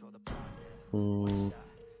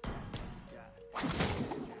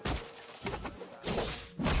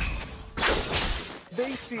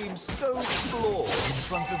 They seem so flawed in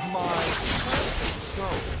front of my perfect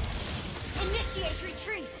soul. Initiate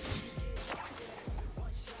retreat.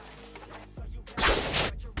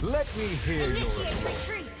 Let me hear Initiate your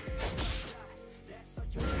retreat.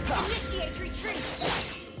 Initiate retreat.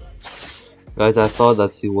 Guys, I thought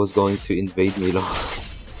that he was going to invade me, lol.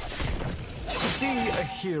 To be a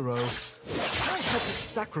hero, I had to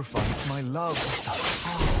sacrifice my love of the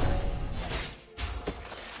heart.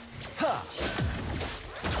 Ha!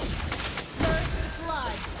 First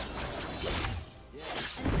blood.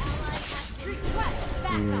 An ally has request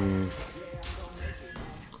backup.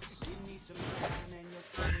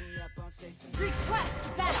 Request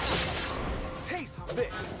backup. Taste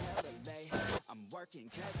this.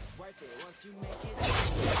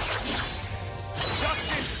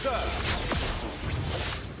 Justice served.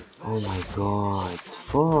 Oh my god,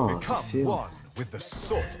 fuck. Become one with the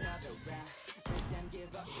sword.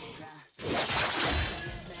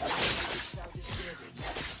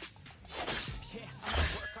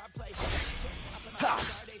 Ha!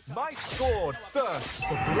 My sword thirsts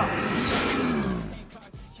for blood.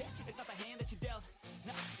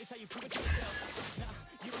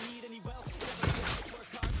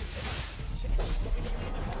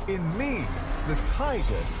 In me, the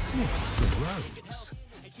tiger sniffs the rose.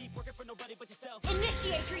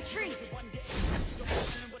 Initiate retreat.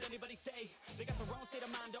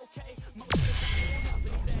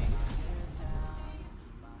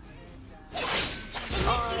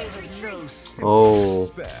 Initiate retreat. Oh.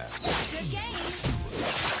 Good game.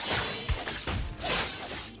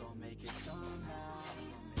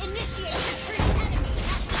 Initiate retreat. Enemy.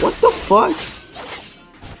 What the fuck?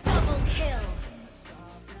 Double kill.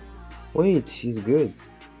 Wait, he's good.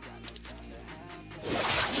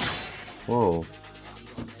 Whoa.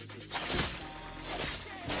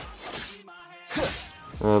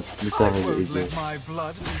 I won't let my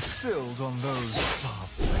blood be spilled on those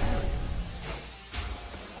barbarians.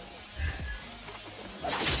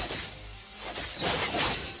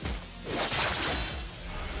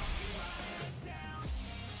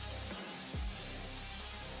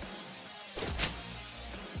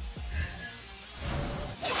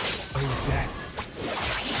 Odette.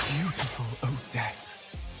 Beautiful Odette.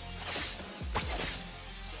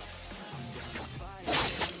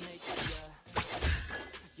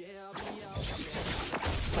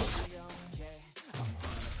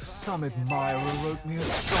 Some admirer wrote me a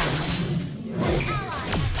song.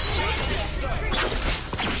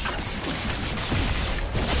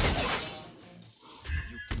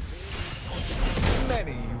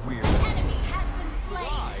 Many weird. Enemy has been slain.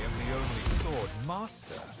 I am the only sword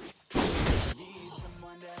master.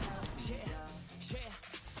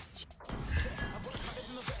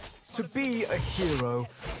 To be a hero,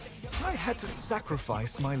 I had to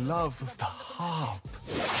sacrifice my love of the harp.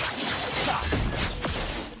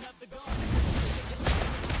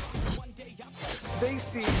 They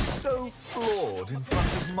seem so flawed in front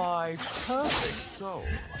of my perfect soul.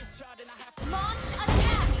 Launch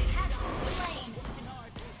attack has been slain.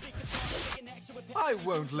 I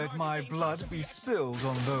won't let my blood be spilled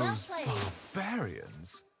on those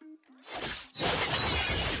barbarians.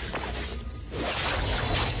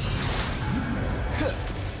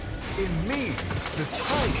 In me, the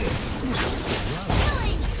tiger sniffs the rose.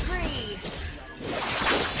 Killing spree.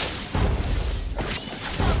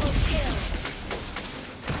 Double kill.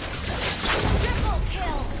 Triple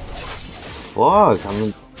kill. Fuck, I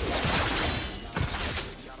mean,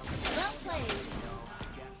 Well played.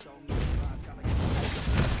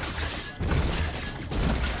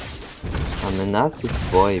 I'm a Nazi's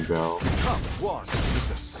boy, bro. Become one with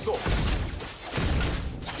the sword.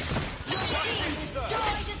 Your team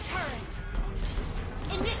destroyed a turret.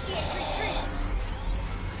 Initiate retreat.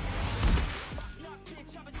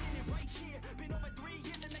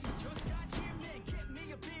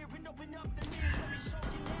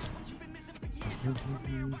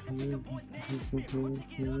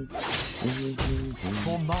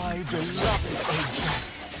 For my beloved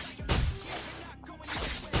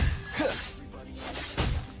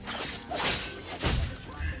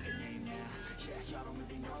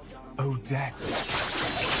Odette. Odette.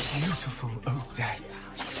 Beautiful Odette.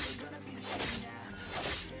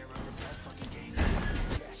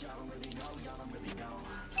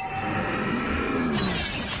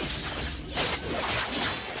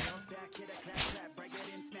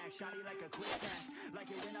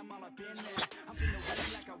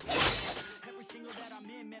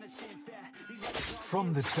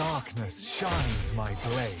 From the darkness shines my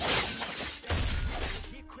blade.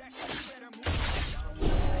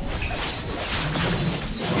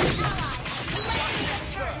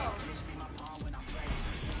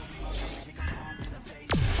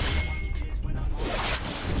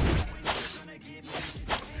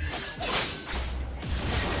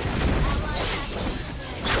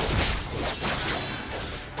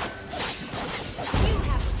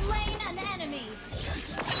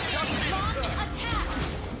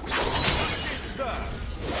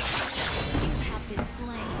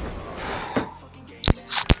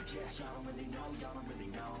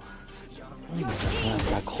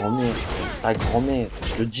 Ta grand-mère,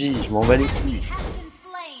 je le dis, je m'en bats les couilles.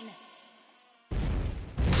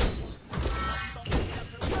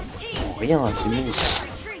 Rien à assumer.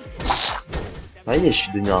 Ça y est, je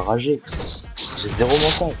suis devenu enragé. J'ai zéro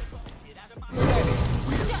mental.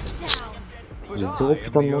 J'ai zéro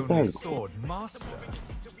putain de mental.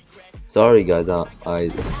 Sorry guys, I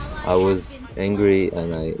was angry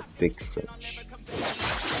and I speak French.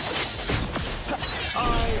 I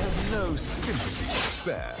have no sympathy to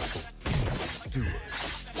spare for doers.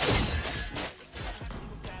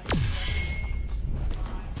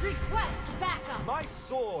 Request backup. My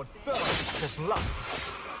sword thirsts for blood.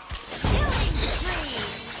 Killing spree.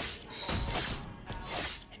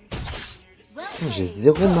 J'ai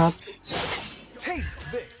zéro map. Taste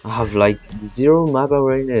this. I have like zero map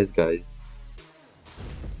awareness, guys.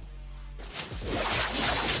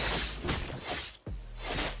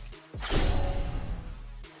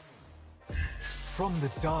 From the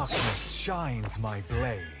darkness shines my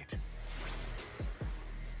blade.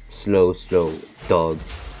 Slow, dog.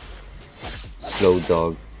 Slow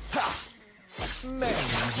dog. Many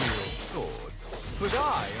wield swords, but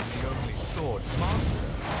I am the only sword master.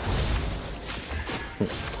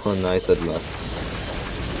 Oh, nice at last.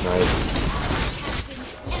 Nice.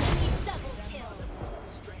 Enemy double kill.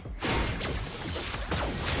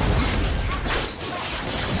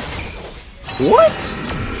 What?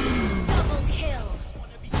 Double kill.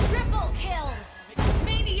 Triple kill.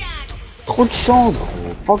 Maniac. Trop de chance,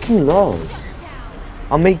 gros. Fucking love.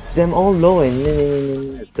 I'll make them all low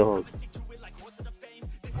and dog.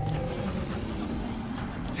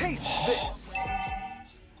 Taste this.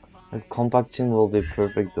 And compacting will be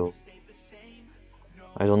perfect though.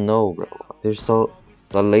 I don't know, bro. They're so.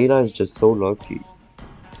 The Layla is just so lucky.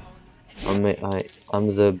 I'm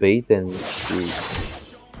the bait and she.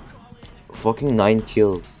 Fucking 9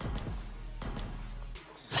 kills.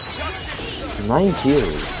 9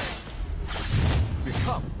 kills.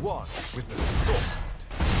 Become one with the sword.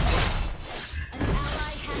 An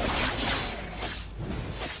ally has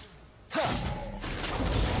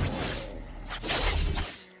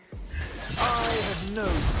I have no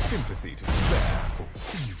sympathy to spare for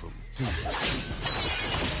evil doers.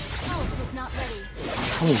 help is not ready.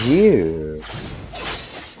 Come here.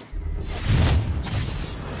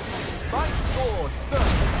 My sword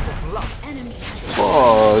thirsts for blood. Enemy has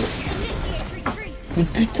Fuck. initiate retreat. Mais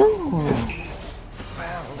putain.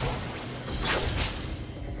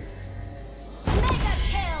 Mega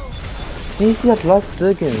kill. CC at last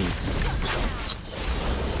second.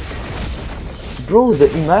 Bro,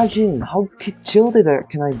 imagine how tilted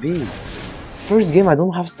can I be? First game I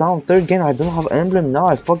don't have sound, third game I don't have emblem, now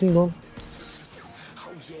I fucking don't.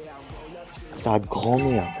 Ta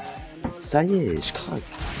grand-mère. Ça y est, je craque.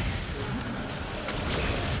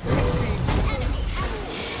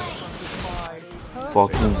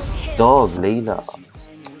 Fucking dog, Layla.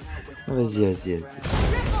 Vas-y.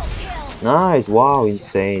 Nice, wow,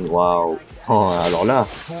 insane, wow. Oh, alors là.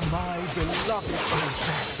 For my beloved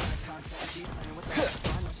Odette.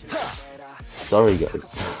 Sorry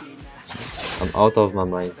guys. I'm out of my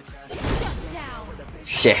mind.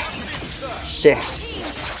 Sheh.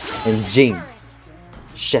 And Jing.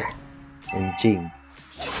 Sheh. And Jing.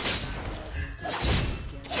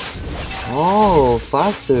 Oh,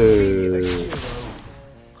 faster.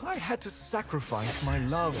 I had to sacrifice my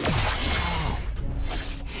love.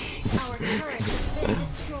 Our turret has been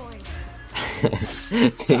destroyed.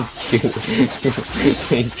 Thank you.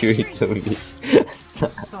 Thank you, Toby.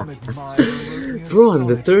 Some admire the Bro, I'm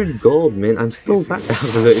the 3rd gold, man. I'm so bad at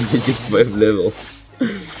the 85 level.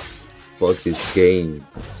 Fuck this game,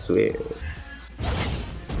 I swear.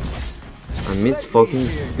 I miss fucking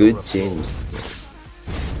good James.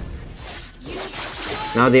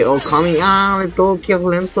 Now they're all coming. Ah, let's go kill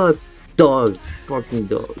Lancelot. Dog. Fucking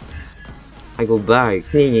dog. I go back.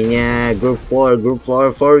 Yeah, group 4,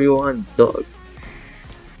 4v1. Dog.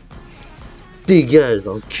 Dégage,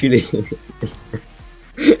 enculé.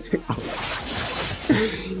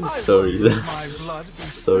 Sorry.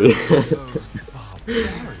 Sorry.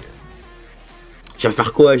 Tu vas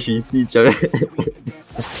faire quoi? Je suis ici. Tu vas...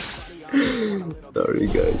 Sorry,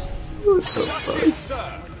 guys. What the fuck?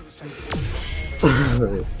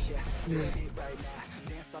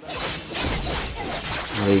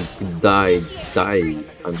 I died.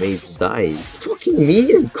 I made die. Fucking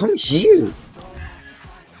minion, come here.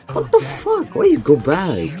 What the fuck? Why you go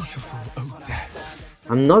back?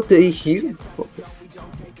 I'm not the hero.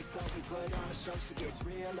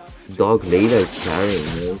 Dog Layla is carrying,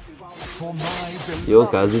 man. Yo,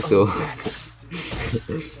 Kazuto.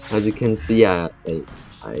 As you can see, I'm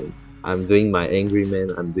doing my angry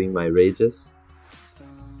man. I'm doing my rages.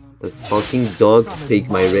 Let's fucking dog take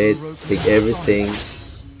my red, take everything.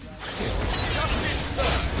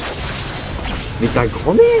 Mais ta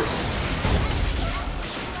grand-mère!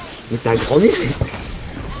 Mais ta grand-mère reste.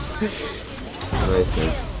 Nice.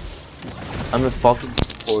 I'm a fucking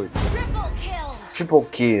support. Triple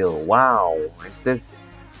kill. Wow. Is this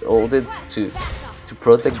ordered to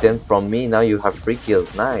protect them from me? Now you have 3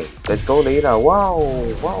 kills. Nice. Let's go, Layla. Wow,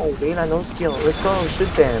 Layla no skill. Let's go. Shoot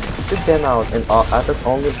them out. And Atlas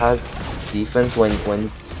only has defense when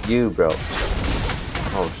it's you, bro.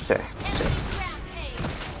 Oh shit.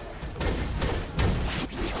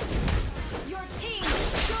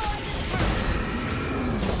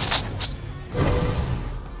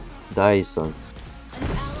 Die, son.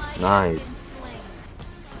 Nice.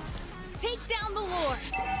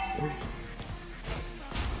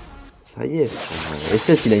 Ça y est,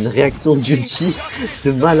 Estes il a une réaction d'ulti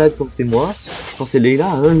de malade quand c'est moi. Quand c'est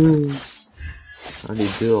Layla, allez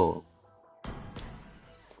dehors.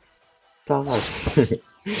 Taras.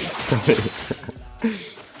 Sorry.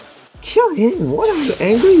 Kill him, what are you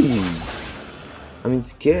angry? I'm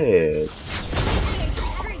scared.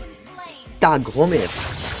 Ta grand-mère.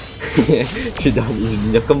 Je vais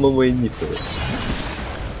devenir comme Momo ennemi, frère.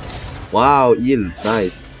 Wow, heal,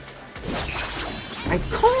 nice. I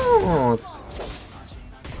can't.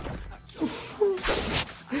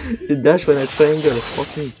 You dash when I triangle,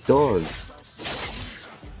 fucking dog.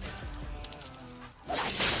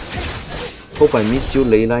 Hope I meet you,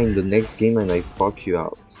 Layla, in the next game and I fuck you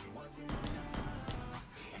out.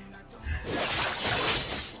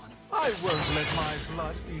 I won't let my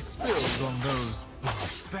blood be spilled on those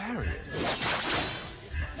barbarians.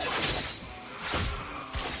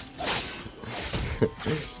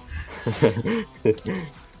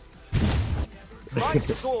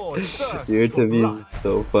 Your interview is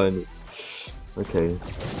so funny. Okay.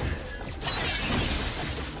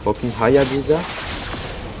 Fucking Hayabusa?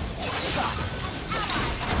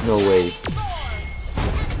 No way.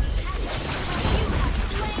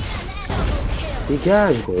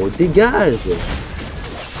 Dégage, gros, dégage!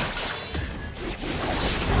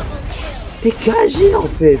 Dégagez en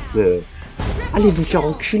fait! Allez vous faire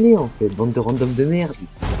enculer en fait, bande de random de merde!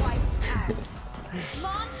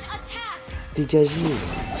 Dégagez!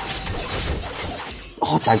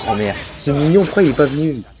 Oh ta grand-mère! Ce mignon, pourquoi il est pas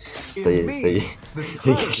venu? Ça y est, ça y est.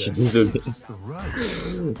 Les gars, je suis désolé.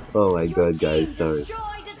 Oh my god, guys, sorry.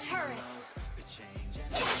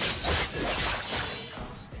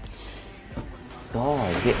 Oh,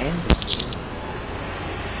 il est end.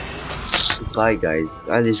 Bye guys,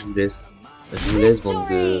 allez je vous laisse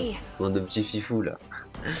bande de petits fifous là.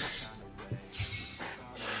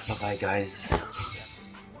 Bye bye guys.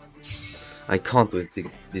 I can't with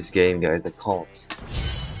this game guys, I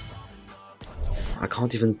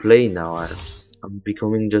can't even play now. I'm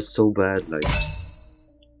becoming just so bad like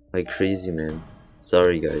crazy man.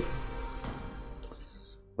 Sorry guys.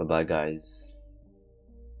 Bye bye guys.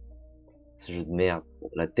 Ce jeu de merde,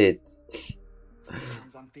 la tête.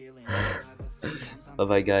 Bye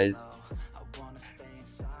bye guys.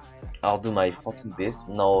 I'll do my fucking best.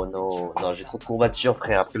 Non, j'ai trop de courbatures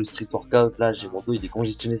frère. Après le street workout là, j'ai mon dos il est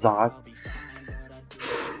congestionné sans race.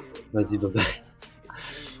 Vas-y, bye bye.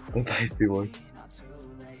 Bye bye everyone.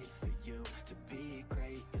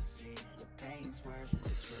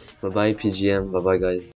 Bye bye PGM, bye bye guys.